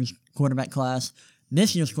year's quarterback class.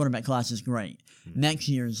 This year's quarterback class is great. Next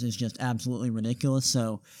year's is just absolutely ridiculous.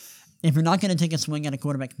 So if you're not going to take a swing at a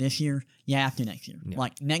quarterback this year, you have to next year. Yeah.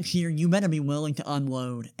 Like next year, you better be willing to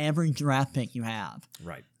unload every draft pick you have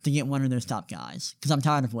to get one of those top guys. Because I'm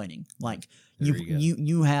tired of waiting. Like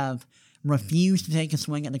you have refused to take a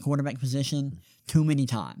swing at the quarterback position too many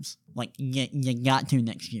times. Like you got to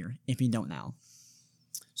next year if you don't now.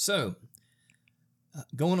 So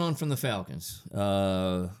going on from the Falcons,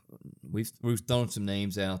 we've thrown some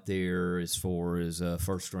names out there as far as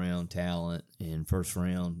first round talent and first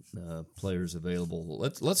round players available.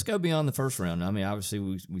 Let's go beyond the first round. I mean, obviously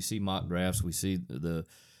we see mock drafts, we see the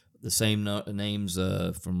same names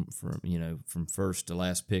from first to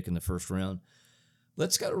last pick in the first round.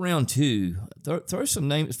 Let's go to round two. Throw some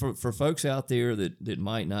names for folks out there that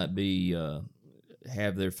might not be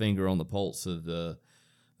have their finger on the pulse of the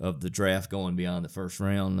draft going beyond the first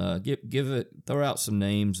round. Throw out some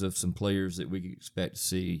names of some players that we could expect to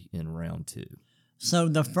see in round two. So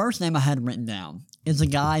the first name I had written down is a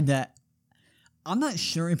guy that I'm not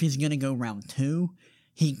sure if he's going to go round two.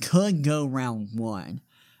 He could go round one,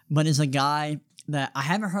 but is a guy that I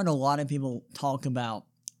haven't heard a lot of people talk about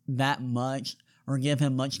that much or give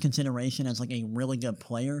him much consideration as like a really good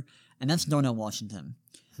player, and that's Darnell Washington,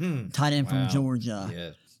 tight end from Georgia. Yeah.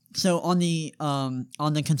 So on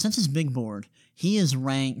the consensus big board, he is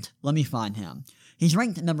ranked. Let me find him. He's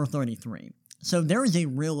ranked at number 33. So there is a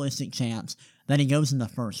realistic chance that he goes in the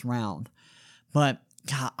first round. But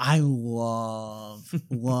God, I love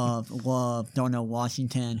Darnell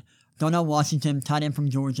Washington. Darnell Washington, tight end from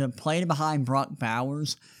Georgia, played behind Brock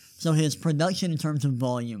Bowers. So his production in terms of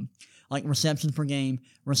volume, like receptions per game,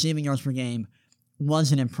 receiving yards per game,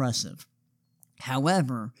 wasn't impressive.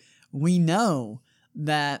 However, we know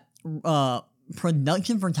that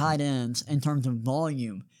production for tight ends in terms of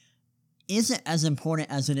volume isn't as important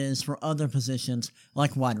as it is for other positions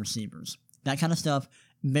like wide receivers. That kind of stuff,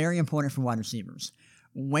 very important for wide receivers.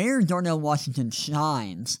 Where Darnell Washington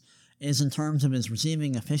shines is in terms of his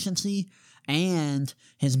receiving efficiency and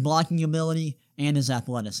his blocking ability and his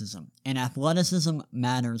athleticism. And athleticism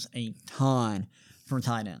matters a ton for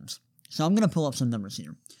tight ends. So I'm going to pull up some numbers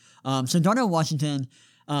here. So Darnell Washington,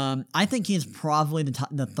 I think he's probably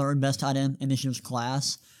the third best tight end in this year's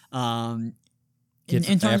class. After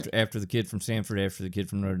the kid from Stanford, after the kid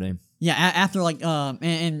from Notre Dame. Yeah, after Dalton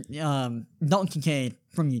Kincaid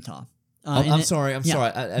from Utah. I'm sorry.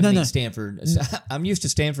 I mean Stanford. I'm used to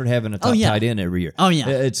Stanford having a top tight end every year. Oh,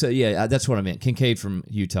 yeah. That's what I meant. Kincaid from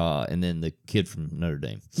Utah and then the kid from Notre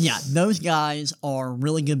Dame. Yeah, those guys are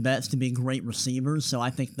really good bets to be great receivers, so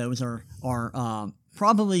I think those are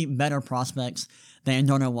probably better prospects than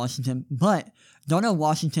Darnell Washington. But Darnell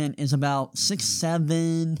Washington is about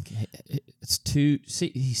 6'7".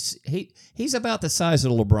 It's he's about the size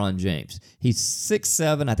of LeBron James. He's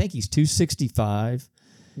 6'7". I think he's 265.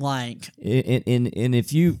 Like, and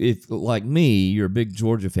if like me, you're a big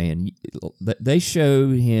Georgia fan, they show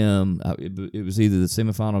him. It was either the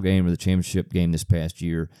semifinal game or the championship game this past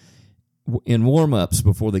year. In warm-ups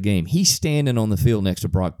before the game, he's standing on the field next to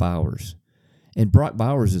Brock Bowers, and Brock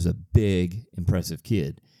Bowers is a big, impressive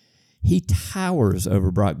kid. He towers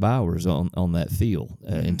over Brock Bowers on that field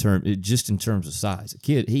in terms of size.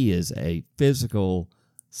 He is a physical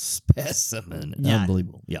specimen. Yeah.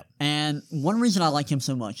 Unbelievable. Yeah. And one reason I like him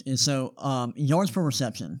so much is yards per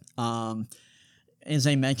reception is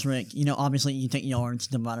a metric. Obviously you take yards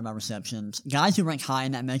divided by receptions. Guys who rank high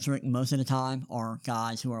in that metric most of the time are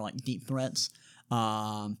guys who are like deep threats.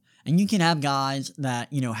 And you can have guys that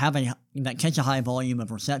that catch a high volume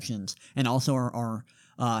of receptions and also are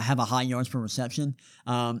have a high yards per reception.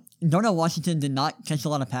 Darnell Washington did not catch a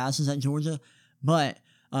lot of passes at Georgia, but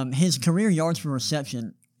his career yards per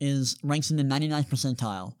reception ranks in the 99th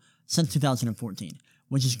percentile since 2014,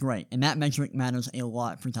 which is great, and that metric matters a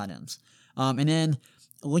lot for tight ends. And then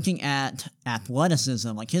looking at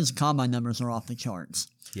athleticism, like his combine numbers are off the charts.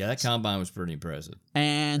 Yeah, that combine was pretty impressive.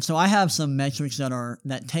 And so I have some metrics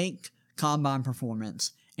that take combine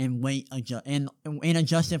performance and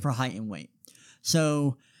adjust it for height and weight.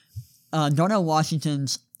 So Darnell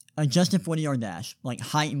Washington's adjusted 40-yard dash, like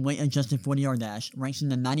height and weight adjusted 40-yard dash, ranks in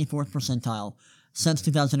the 94th percentile since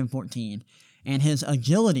 2014. And his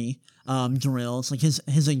agility drills, like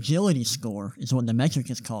his agility score is what the metric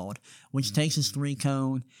is called, which takes his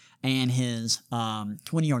 3-cone and his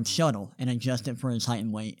 20-yard shuttle and adjusts it for his height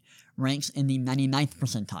and weight, ranks in the 99th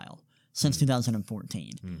percentile since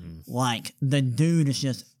 2014. Like, the dude is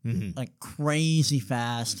just like crazy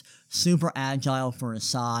fast, super agile for his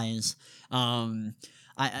size.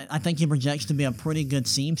 I think he projects to be a pretty good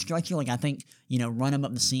seam stretcher. Like, I think, run him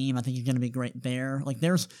up the seam. I think he's going to be great there. Like,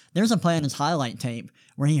 there's a play in his highlight tape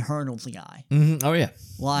where he hurdles the guy. Oh, yeah.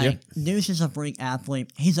 Like, dude's just a freak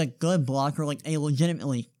athlete. He's a good blocker, like a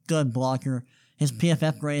legitimately good blocker. His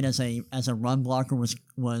PFF grade as a run blocker was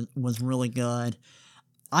really good.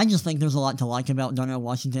 I just think there's a lot to like about Darnell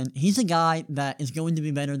Washington. He's a guy that is going to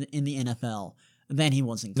be better in the NFL than he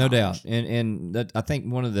was in college. No doubt. And that, I think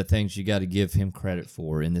one of the things you got to give him credit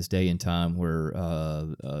for in this day and time where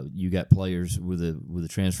you got players with a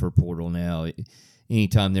transfer portal now,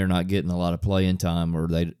 anytime they're not getting a lot of playing time or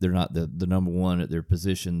they're not the number one at their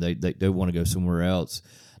position, they want to go somewhere else.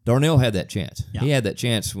 Darnell had that chance. Yeah. He had that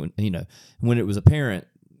chance when it was apparent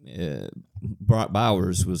Brock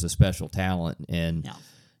Bowers was a special talent and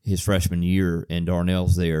his freshman year and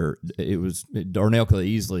Darnell's there. Darnell could have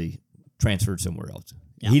easily transferred somewhere else.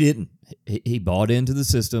 Yeah. He didn't. He bought into the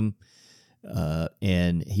system,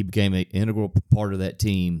 and he became an integral part of that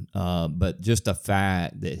team. But just the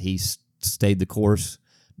fact that he stayed the course,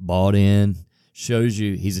 bought in, shows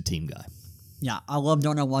you he's a team guy. Yeah, I love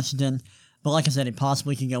Darnell Washington, but like I said, he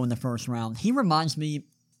possibly could go in the first round. He reminds me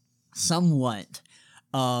somewhat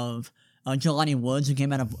of Jelani Woods, who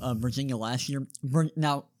came out of Virginia last year.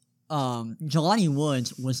 Now, Jelani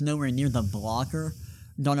Woods was nowhere near the blocker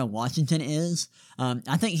Darnell Washington is.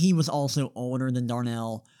 I think he was also older than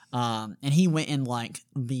Darnell, and he went in like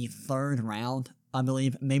the 3rd round, I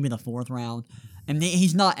believe, maybe the 4th round. And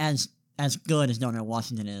he's not as good as Darnell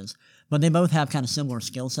Washington is, but they both have kind of similar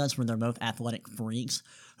skill sets where they're both athletic freaks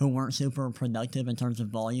who weren't super productive in terms of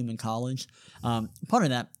volume in college. Part of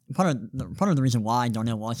the reason why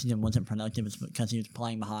Darnell Washington wasn't productive is because he was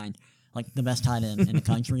playing behind like the best tight end in the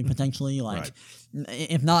country potentially. Like,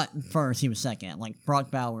 if not first, he was second. Like,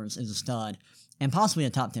 Brock Bowers is a stud and possibly a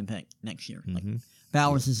top 10 pick next year. Like,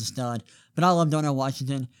 Bowers is a stud, but I love Darnell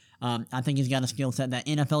Washington. I think he's got a skill set that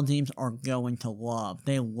NFL teams are going to love.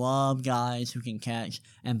 They love guys who can catch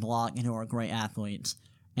and block and who are great athletes,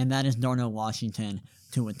 and that is Darnell Washington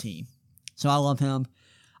to a T. So I love him.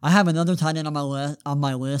 I have another tight end on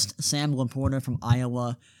my list, Sam Laporta from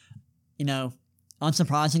Iowa.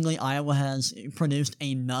 Unsurprisingly, Iowa has produced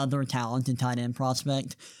another talented tight end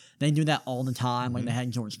prospect. They do that all the time. Like, they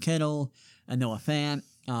had George Kittle, Noah Fant,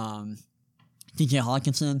 DJ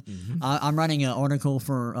Hawkinson. I'm writing an article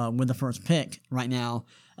for with the first pick right now,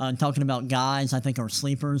 talking about guys I think are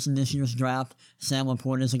sleepers in this year's draft. Sam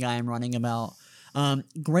Laporta is a guy I'm writing about.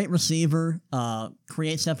 Great receiver,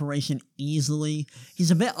 creates separation easily.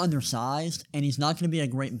 He's a bit undersized, and he's not going to be a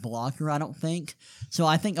great blocker, I don't think. So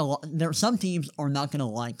I think some teams are not going to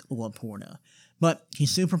like Laporta. But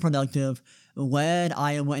he's super productive, led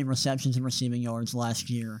Iowa in receptions and receiving yards last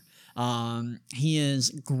year. He is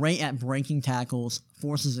great at breaking tackles,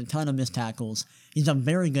 forces a ton of missed tackles. He's a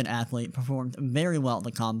very good athlete, performed very well at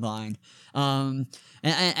the combine. And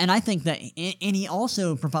I think that, and he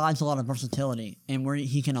also provides a lot of versatility in where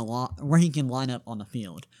he can line up on the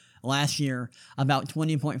field. Last year, about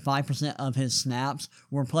 20.5% of his snaps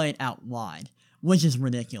were played out wide, which is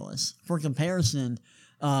ridiculous. For comparison,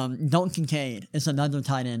 Dalton Kincaid is another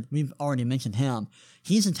tight end. We've already mentioned him.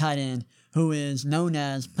 He's a tight end who is known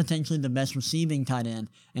as potentially the best receiving tight end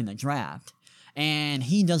in the draft. And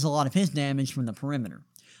he does a lot of his damage from the perimeter.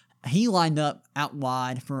 He lined up out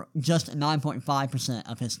wide for just 9.5%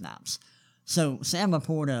 of his snaps. So Sam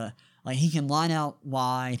Laporta, like, he can line out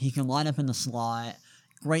wide, he can line up in the slot,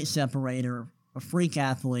 great separator, a freak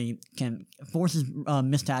athlete, can forces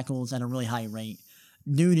missed tackles at a really high rate.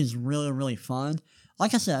 Dude is really, really fun.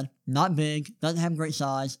 Like I said, not big, doesn't have great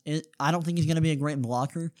size. I don't think he's going to be a great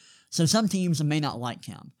blocker. So some teams may not like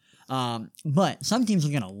him. But some teams are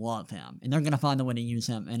going to love him, and they're going to find a way to use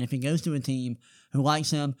him. And if he goes to a team who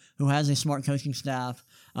likes him, who has a smart coaching staff,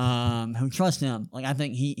 who trusts him, like I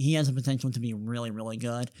think he has the potential to be really, really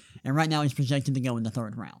good. And right now he's projected to go in the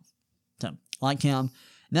 3rd round. So, like him.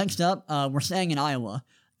 Next up, we're staying in Iowa,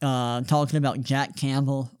 talking about Jack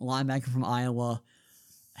Campbell, linebacker from Iowa.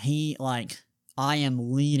 I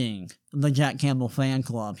am leading the Jack Campbell fan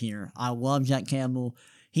club here. I love Jack Campbell.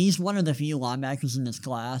 He's one of the few linebackers in this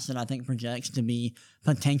class that I think projects to be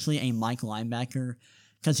potentially a Mike linebacker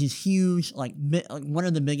because he's huge, one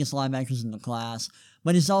of the biggest linebackers in the class,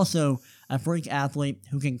 but he's also a freak athlete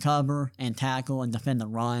who can cover and tackle and defend the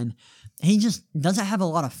run. He just doesn't have a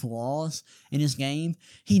lot of flaws in his game.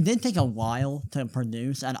 He did take a while to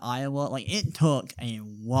produce at Iowa. It took a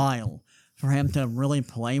while for him to really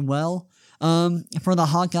play well for the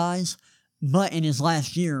Hawkeyes, but in his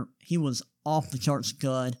last year, he was off the charts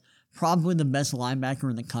good, probably the best linebacker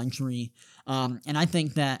in the country, and I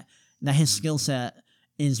think that his skill set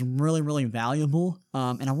is really, really valuable,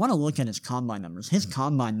 and I want to look at his combine numbers. His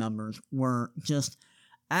combine numbers were just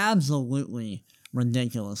absolutely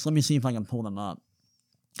ridiculous. Let me see if I can pull them up,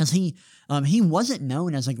 because he wasn't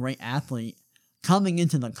known as a great athlete coming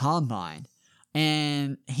into the combine,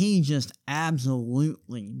 and he just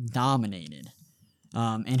absolutely dominated.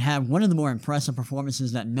 And had one of the more impressive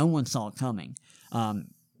performances that no one saw coming.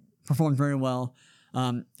 Performed very well.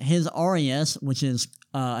 His RAS, which is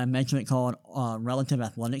a measurement called Relative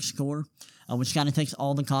Athletic Score, which kind of takes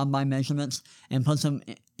all the combine measurements and puts them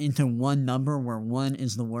into one number where 1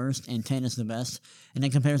 is the worst and 10 is the best, and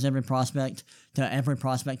then compares every prospect to every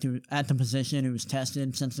prospect who at the position who was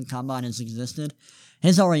tested since the combine has existed.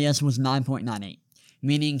 His RAS was 9.98,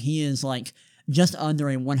 meaning he is just under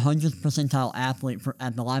a 100th percentile athlete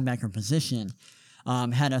at the linebacker position.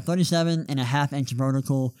 Had a 37.5-inch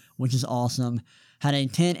vertical, which is awesome. Had a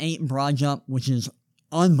 10.8 broad jump, which is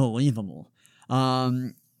unbelievable.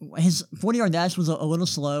 His 40-yard dash was a little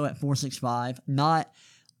slow at 4.65. Not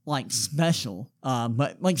special,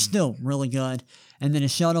 but still really good. And then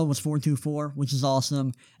his shuttle was 4.24, which is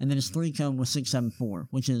awesome. And then his 3-cone was 6.74,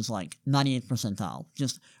 which is 98th percentile.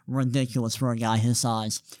 Just ridiculous for a guy his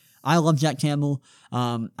size. I love Jack Campbell.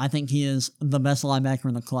 I think he is the best linebacker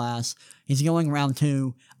in the class. He's going round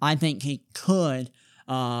 2. I think he could,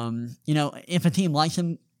 if a team likes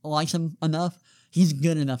him enough, he's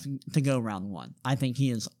good enough to go round 1. I think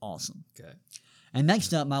he is awesome. Okay. And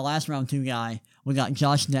next up, my last round 2 guy, we got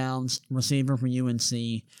Josh Downs, receiver for UNC.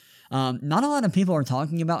 Not a lot of people are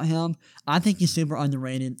talking about him. I think he's super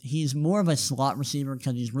underrated. He's more of a slot receiver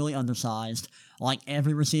because he's really undersized. Like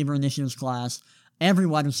every receiver in this year's class, every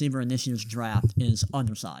wide receiver in this year's draft is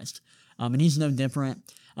undersized. And he's no different.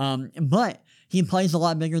 But he plays a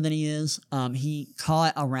lot bigger than he is. He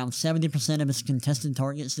caught around 70% of his contested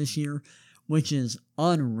targets this year, which is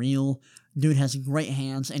unreal. Dude has great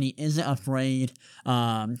hands, and he isn't afraid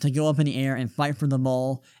to go up in the air and fight for the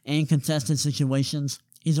ball in contested situations.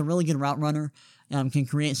 He's a really good route runner, can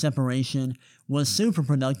create separation, was super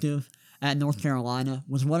productive at North Carolina,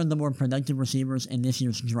 was one of the more productive receivers in this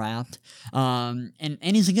year's draft, and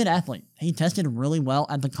he's a good athlete. He tested really well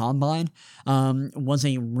at the Combine, was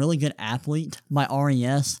a really good athlete by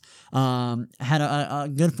RES, had a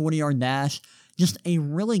good 40-yard dash, just a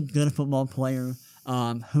really good football player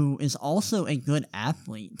who is also a good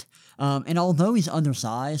athlete. And although he's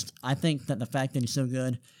undersized, I think that the fact that he's so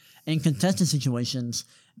good in contested situations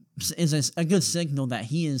is a good signal that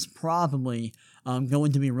he is probably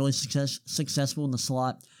going to be really successful in the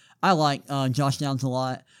slot. I like Josh Downs a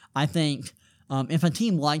lot. I think if a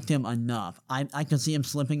team liked him enough, I could see him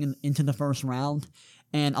slipping into the first round.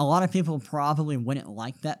 And a lot of people probably wouldn't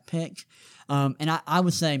like that pick. And I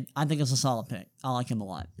would say I think it's a solid pick. I like him a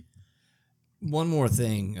lot. One more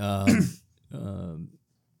thing.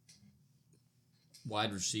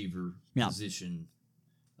 Wide receiver position.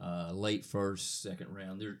 Late first, second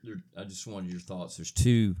round. I just wanted your thoughts. There's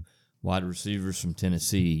two wide receivers from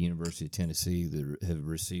Tennessee, University of Tennessee, that have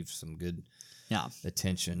received some good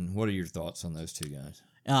attention. What are your thoughts on those two guys?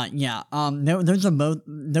 Those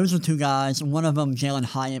are two guys. One of them, Jalen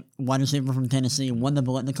Hyatt, wide receiver from Tennessee, won the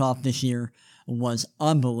Biletnikoff this year, was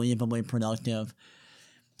unbelievably productive.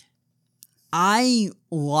 I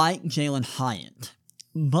like Jalen Hyatt,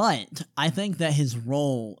 but I think that his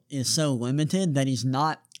role is so limited that he's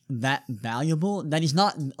not that valuable, that he's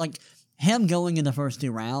not, like, him going in the first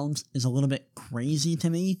two rounds is a little bit crazy to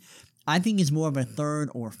me. I think he's more of a third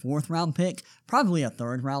or fourth round pick, probably a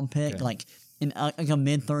third round pick, like a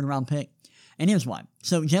mid third round pick. And here's why.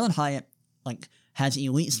 So Jalen Hyatt, has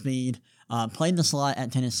elite speed, played the slot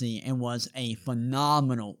at Tennessee and was a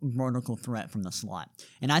phenomenal vertical threat from the slot.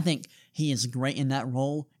 And I think he is great in that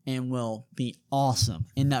role and will be awesome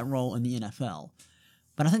in that role in the NFL.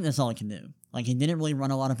 But I think that's all he can do. Like, he didn't really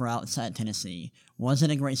run a lot of routes at Tennessee,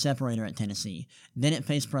 wasn't a great separator at Tennessee, didn't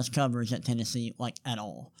face press coverage at Tennessee, like, at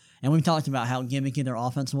all. And we've talked about how gimmicky their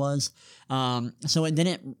offense was. So they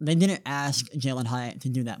didn't ask Jalen Hyatt to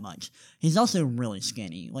do that much. He's also really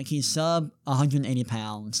skinny. Like, he's sub 180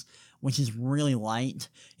 pounds, which is really light.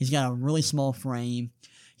 He's got a really small frame.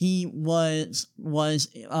 He was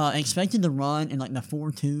expected to run in, like, the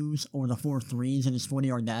 4.2s or the 4.3s in his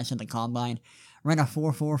 40-yard dash at the combine. Ran a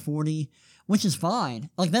 4.440, which is fine.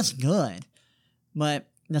 Like, that's good. But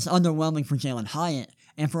that's underwhelming for Jalen Hyatt.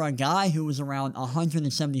 And for a guy who was around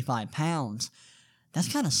 175 pounds,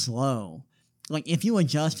 that's kind of slow. Like, if you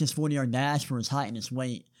adjust his 40-yard dash for his height and his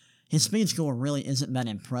weight, his speed score really isn't that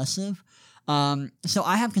impressive. So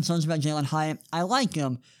I have concerns about Jalen Hyatt. I like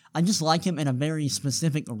him. I just like him in a very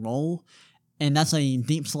specific role, and that's a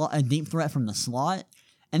deep threat from the slot.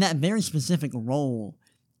 And that very specific role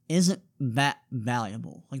isn't that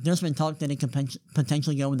valuable. Like, there's been talk that he could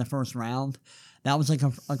potentially go in the first round. That was like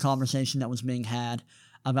a conversation that was being had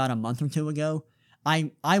about a month or two ago.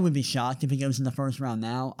 I would be shocked if he goes in the first round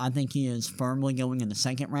now. I think he is firmly going in the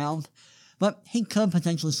second round. But he could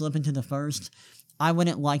potentially slip into the first. I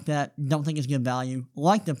wouldn't like that. Don't think it's good value.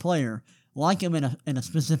 Like the player. Like him in a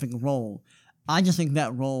specific role. I just think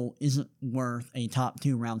that role isn't worth a top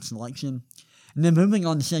 2 round selection. And then moving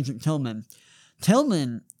on to Cedric Tillman.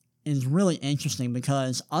 Tillman is really interesting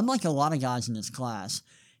because, unlike a lot of guys in this class,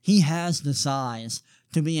 he has the size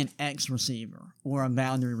to be an X receiver or a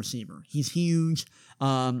boundary receiver. He's huge.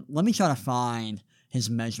 Let me try to find his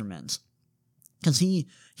measurements. Because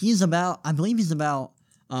he's about, I believe he's about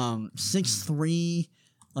 6'3".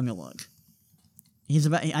 Let me look.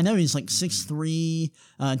 I know he's like 6'3",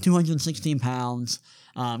 216 pounds,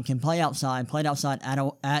 can play outside, played outside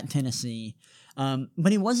at Tennessee.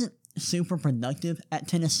 But he wasn't super productive at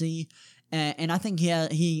Tennessee, and I think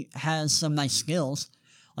he has some nice skills.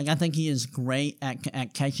 Like, I think he is great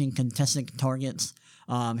at catching contested targets.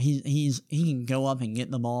 He can go up and get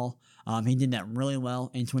the ball. He did that really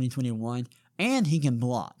well in 2021, and he can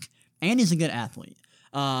block, and he's a good athlete.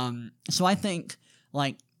 So I think,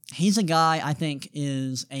 like, he's a guy I think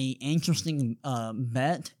is a interesting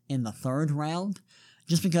bet in the third round,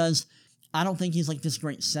 just because I don't think he's like this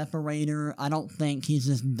great separator. I don't think he's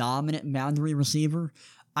this dominant boundary receiver.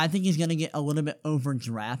 I think he's going to get a little bit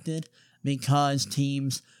overdrafted because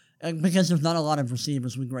there's not a lot of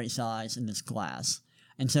receivers with great size in this class.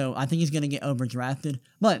 And so I think he's going to get overdrafted.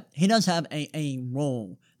 But he does have a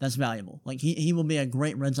role that's valuable. Like, he will be a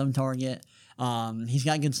great red zone target. He's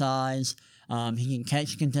got good size. He can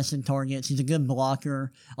catch contested targets. He's a good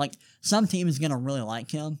blocker. Like, some team is going to really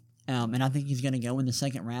like him. And I think he's going to go in the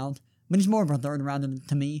second round. But he's more of a third rounder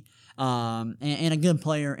to me, and a good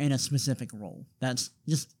player in a specific role. That's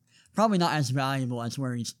just probably not as valuable as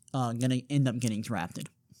where he's going to end up getting drafted.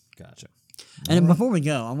 Gotcha. And then before we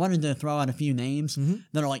go, I wanted to throw out a few names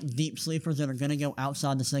that are like deep sleepers that are going to go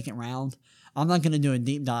outside the second round. I'm not going to do a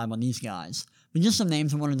deep dive on these guys, but just some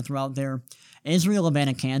names I wanted to throw out there. Israel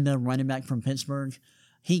Abanikanda, running back from Pittsburgh.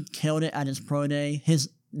 He killed it at his pro day. His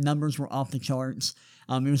numbers were off the charts.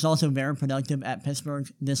 He was also very productive at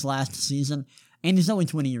Pittsburgh this last season, and he's only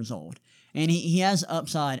 20 years old. And he has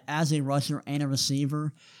upside as a rusher and a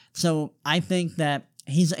receiver. So I think that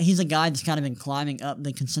he's a guy that's kind of been climbing up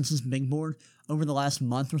the consensus big board over the last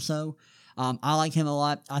month or so. I like him a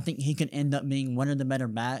lot. I think he could end up being one of the better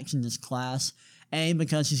backs in this class. A,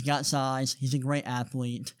 because he's got size, he's a great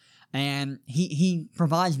athlete, and he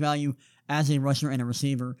provides value as a rusher and a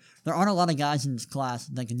receiver. There aren't a lot of guys in this class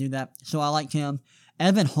that can do that, so I like him.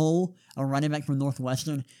 Evan Hull, a running back from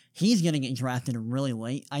Northwestern, he's going to get drafted really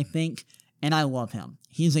late, I think, and I love him.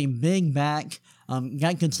 He's a big back,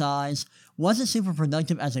 got good size, wasn't super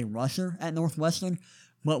productive as a rusher at Northwestern,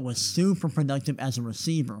 but was super productive as a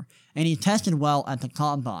receiver, and he tested well at the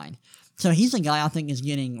combine. So he's a guy I think is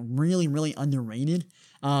getting really, really underrated.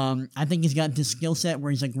 I think he's got this skill set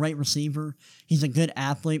where he's a great receiver. He's a good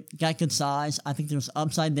athlete, got good size. I think there's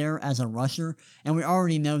upside there as a rusher, and we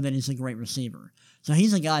already know that he's a great receiver. So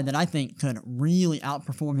he's a guy that I think could really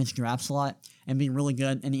outperform his draft slot and be really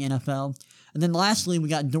good in the NFL. And then lastly, we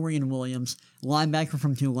got Dorian Williams, linebacker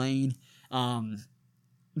from Tulane.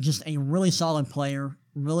 Just a really solid player,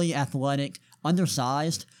 really athletic,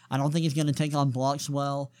 undersized. I don't think he's going to take on blocks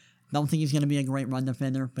well. Don't think he's going to be a great run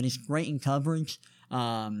defender, but he's great in coverage,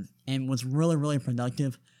 and was really, really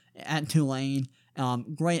productive at Tulane.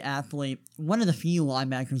 Great athlete. One of the few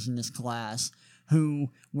linebackers in this class who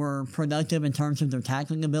were productive in terms of their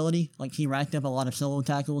tackling ability. Like, he racked up a lot of solo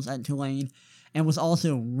tackles at Tulane and was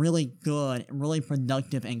also really good, really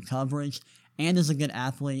productive in coverage and is a good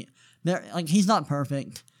athlete. He's not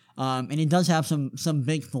perfect, and he does have some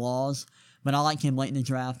big flaws, but I like him late in the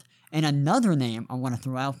draft. And another name I want to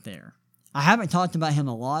throw out there, I haven't talked about him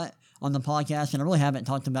a lot on the podcast, and I really haven't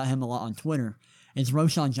talked about him a lot on Twitter, is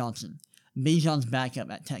Roschon Johnson, Bijan's backup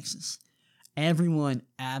at Texas. Everyone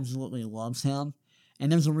absolutely loves him,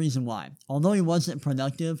 and there's a reason why. Although he wasn't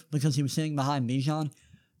productive because he was sitting behind Bijan,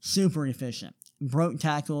 super efficient, broke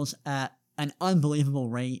tackles at an unbelievable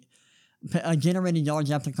rate, generated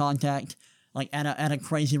yards after contact at a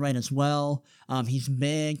crazy rate as well. He's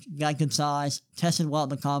big, got good size, tested well at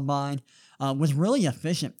the combine, was really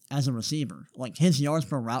efficient as a receiver. Like, his yards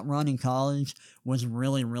per route run in college was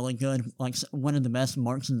really, really good, like one of the best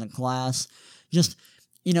marks in the class. Just,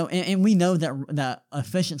 and we know that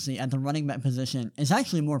efficiency at the running back position is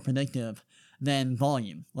actually more predictive than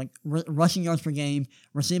volume. Like, rushing yards per game,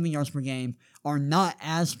 receiving yards per game are not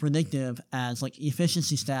as predictive as, like,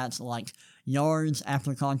 efficiency stats like yards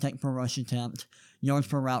after contact per rush attempt, yards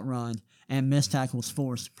per route run, and missed tackles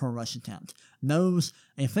forced per rush attempt. Those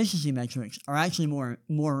efficiency metrics are actually more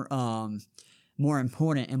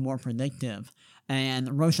important and more predictive. And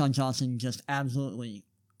Roschon Johnson just absolutely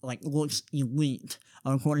looks elite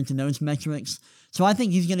according to those metrics. So I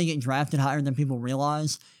think he's going to get drafted higher than people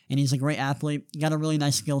realize. And he's a great athlete, got a really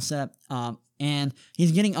nice skill set, and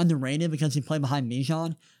he's getting underrated because he played behind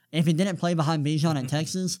Bijan. If he didn't play behind Bijan in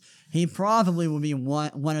Texas, he probably would be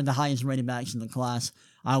one of the highest rated backs in the class.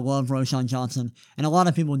 I love Roschon Johnson, and a lot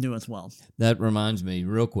of people do as well. That reminds me,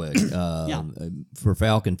 real quick, for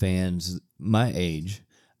Falcon fans my age,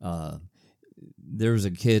 there was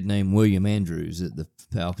a kid named William Andrews that the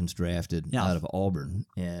Falcons drafted out of Auburn,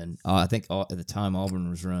 and I think at the time Auburn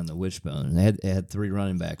was running the wishbone, and they had three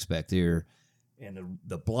running backs back there, and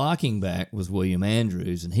the blocking back was William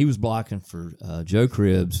Andrews, and he was blocking for Joe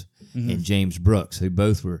Cribbs and James Brooks, who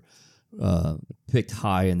both were picked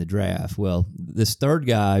high in the draft. Well, this third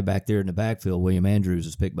guy back there in the backfield, William Andrews,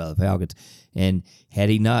 was picked by the Falcons, and had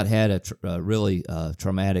he not had a really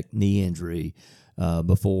traumatic knee injury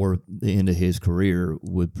before the end of his career,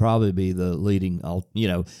 would probably be the leading,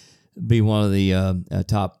 be one of the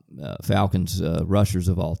top Falcons rushers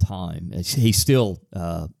of all time. He's still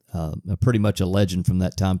pretty much a legend from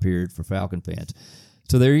that time period for Falcon fans.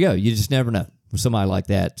 So there you go. You just never know. Somebody like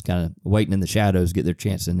that kind of waiting in the shadows to get their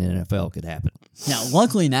chance in the NFL could happen. Yeah,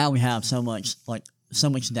 luckily now we have so much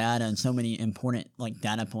data and so many important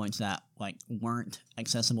data points that weren't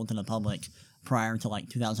accessible to the public prior to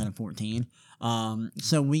 2014.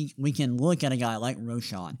 So we can look at a guy like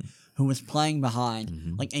Roschon, who was playing behind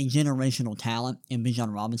a generational talent in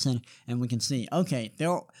Bijan Robinson, and we can see, okay,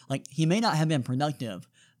 he may not have been productive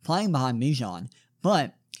playing behind Bijan,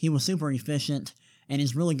 but he was super efficient and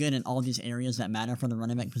is really good in all these areas that matter for the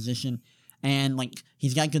running back position. And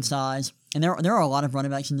he's got good size, and there are a lot of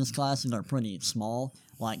running backs in this class that are pretty small,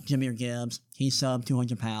 like Jahmyr Gibbs. He's sub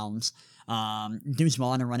 200 pounds. Deuce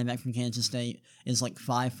Vaughn, a running back from Kansas State, is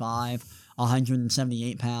 5'5",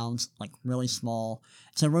 178 pounds, really small.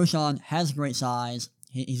 So Roschon has great size.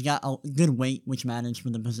 He's got a good weight, which matters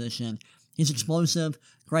for the position. He's explosive,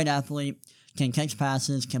 great athlete, can catch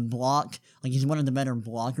passes, can block. He's one of the better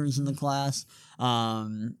blockers in the class.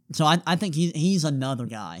 So I think he's another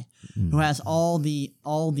guy who has all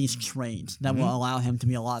these traits that will allow him to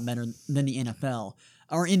be a lot better than the NFL,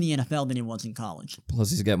 or in the NFL than he was in college. Plus,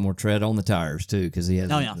 he's got more tread on the tires, too, because he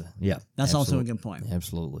has... Oh, yeah. That's absolutely. also a good point.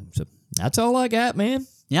 Absolutely. So that's all I got, man.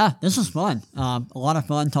 Yeah, this was fun. A lot of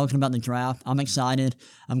fun talking about the draft. I'm excited.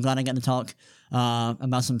 I'm glad I got to talk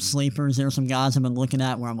about some sleepers. There are some guys I've been looking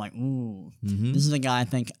at where I'm like, ooh, this is a guy I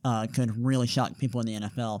think could really shock people in the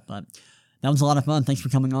NFL. But that was a lot of fun. Thanks for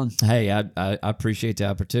coming on. Hey, I appreciate the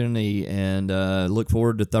opportunity, and look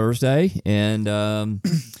forward to Thursday, and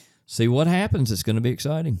see what happens. It's going to be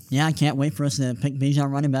exciting. Yeah, I can't wait for us to pick Bijan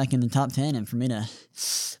running back in the top 10 and for me to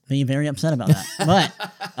be very upset about that. But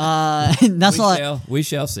that's all. We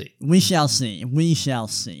shall see. We shall see. We shall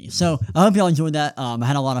see. So I hope y'all enjoyed that. I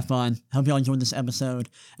had a lot of fun. Hope y'all enjoyed this episode.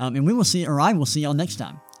 And we will see, or I will see y'all next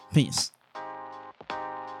time. Peace.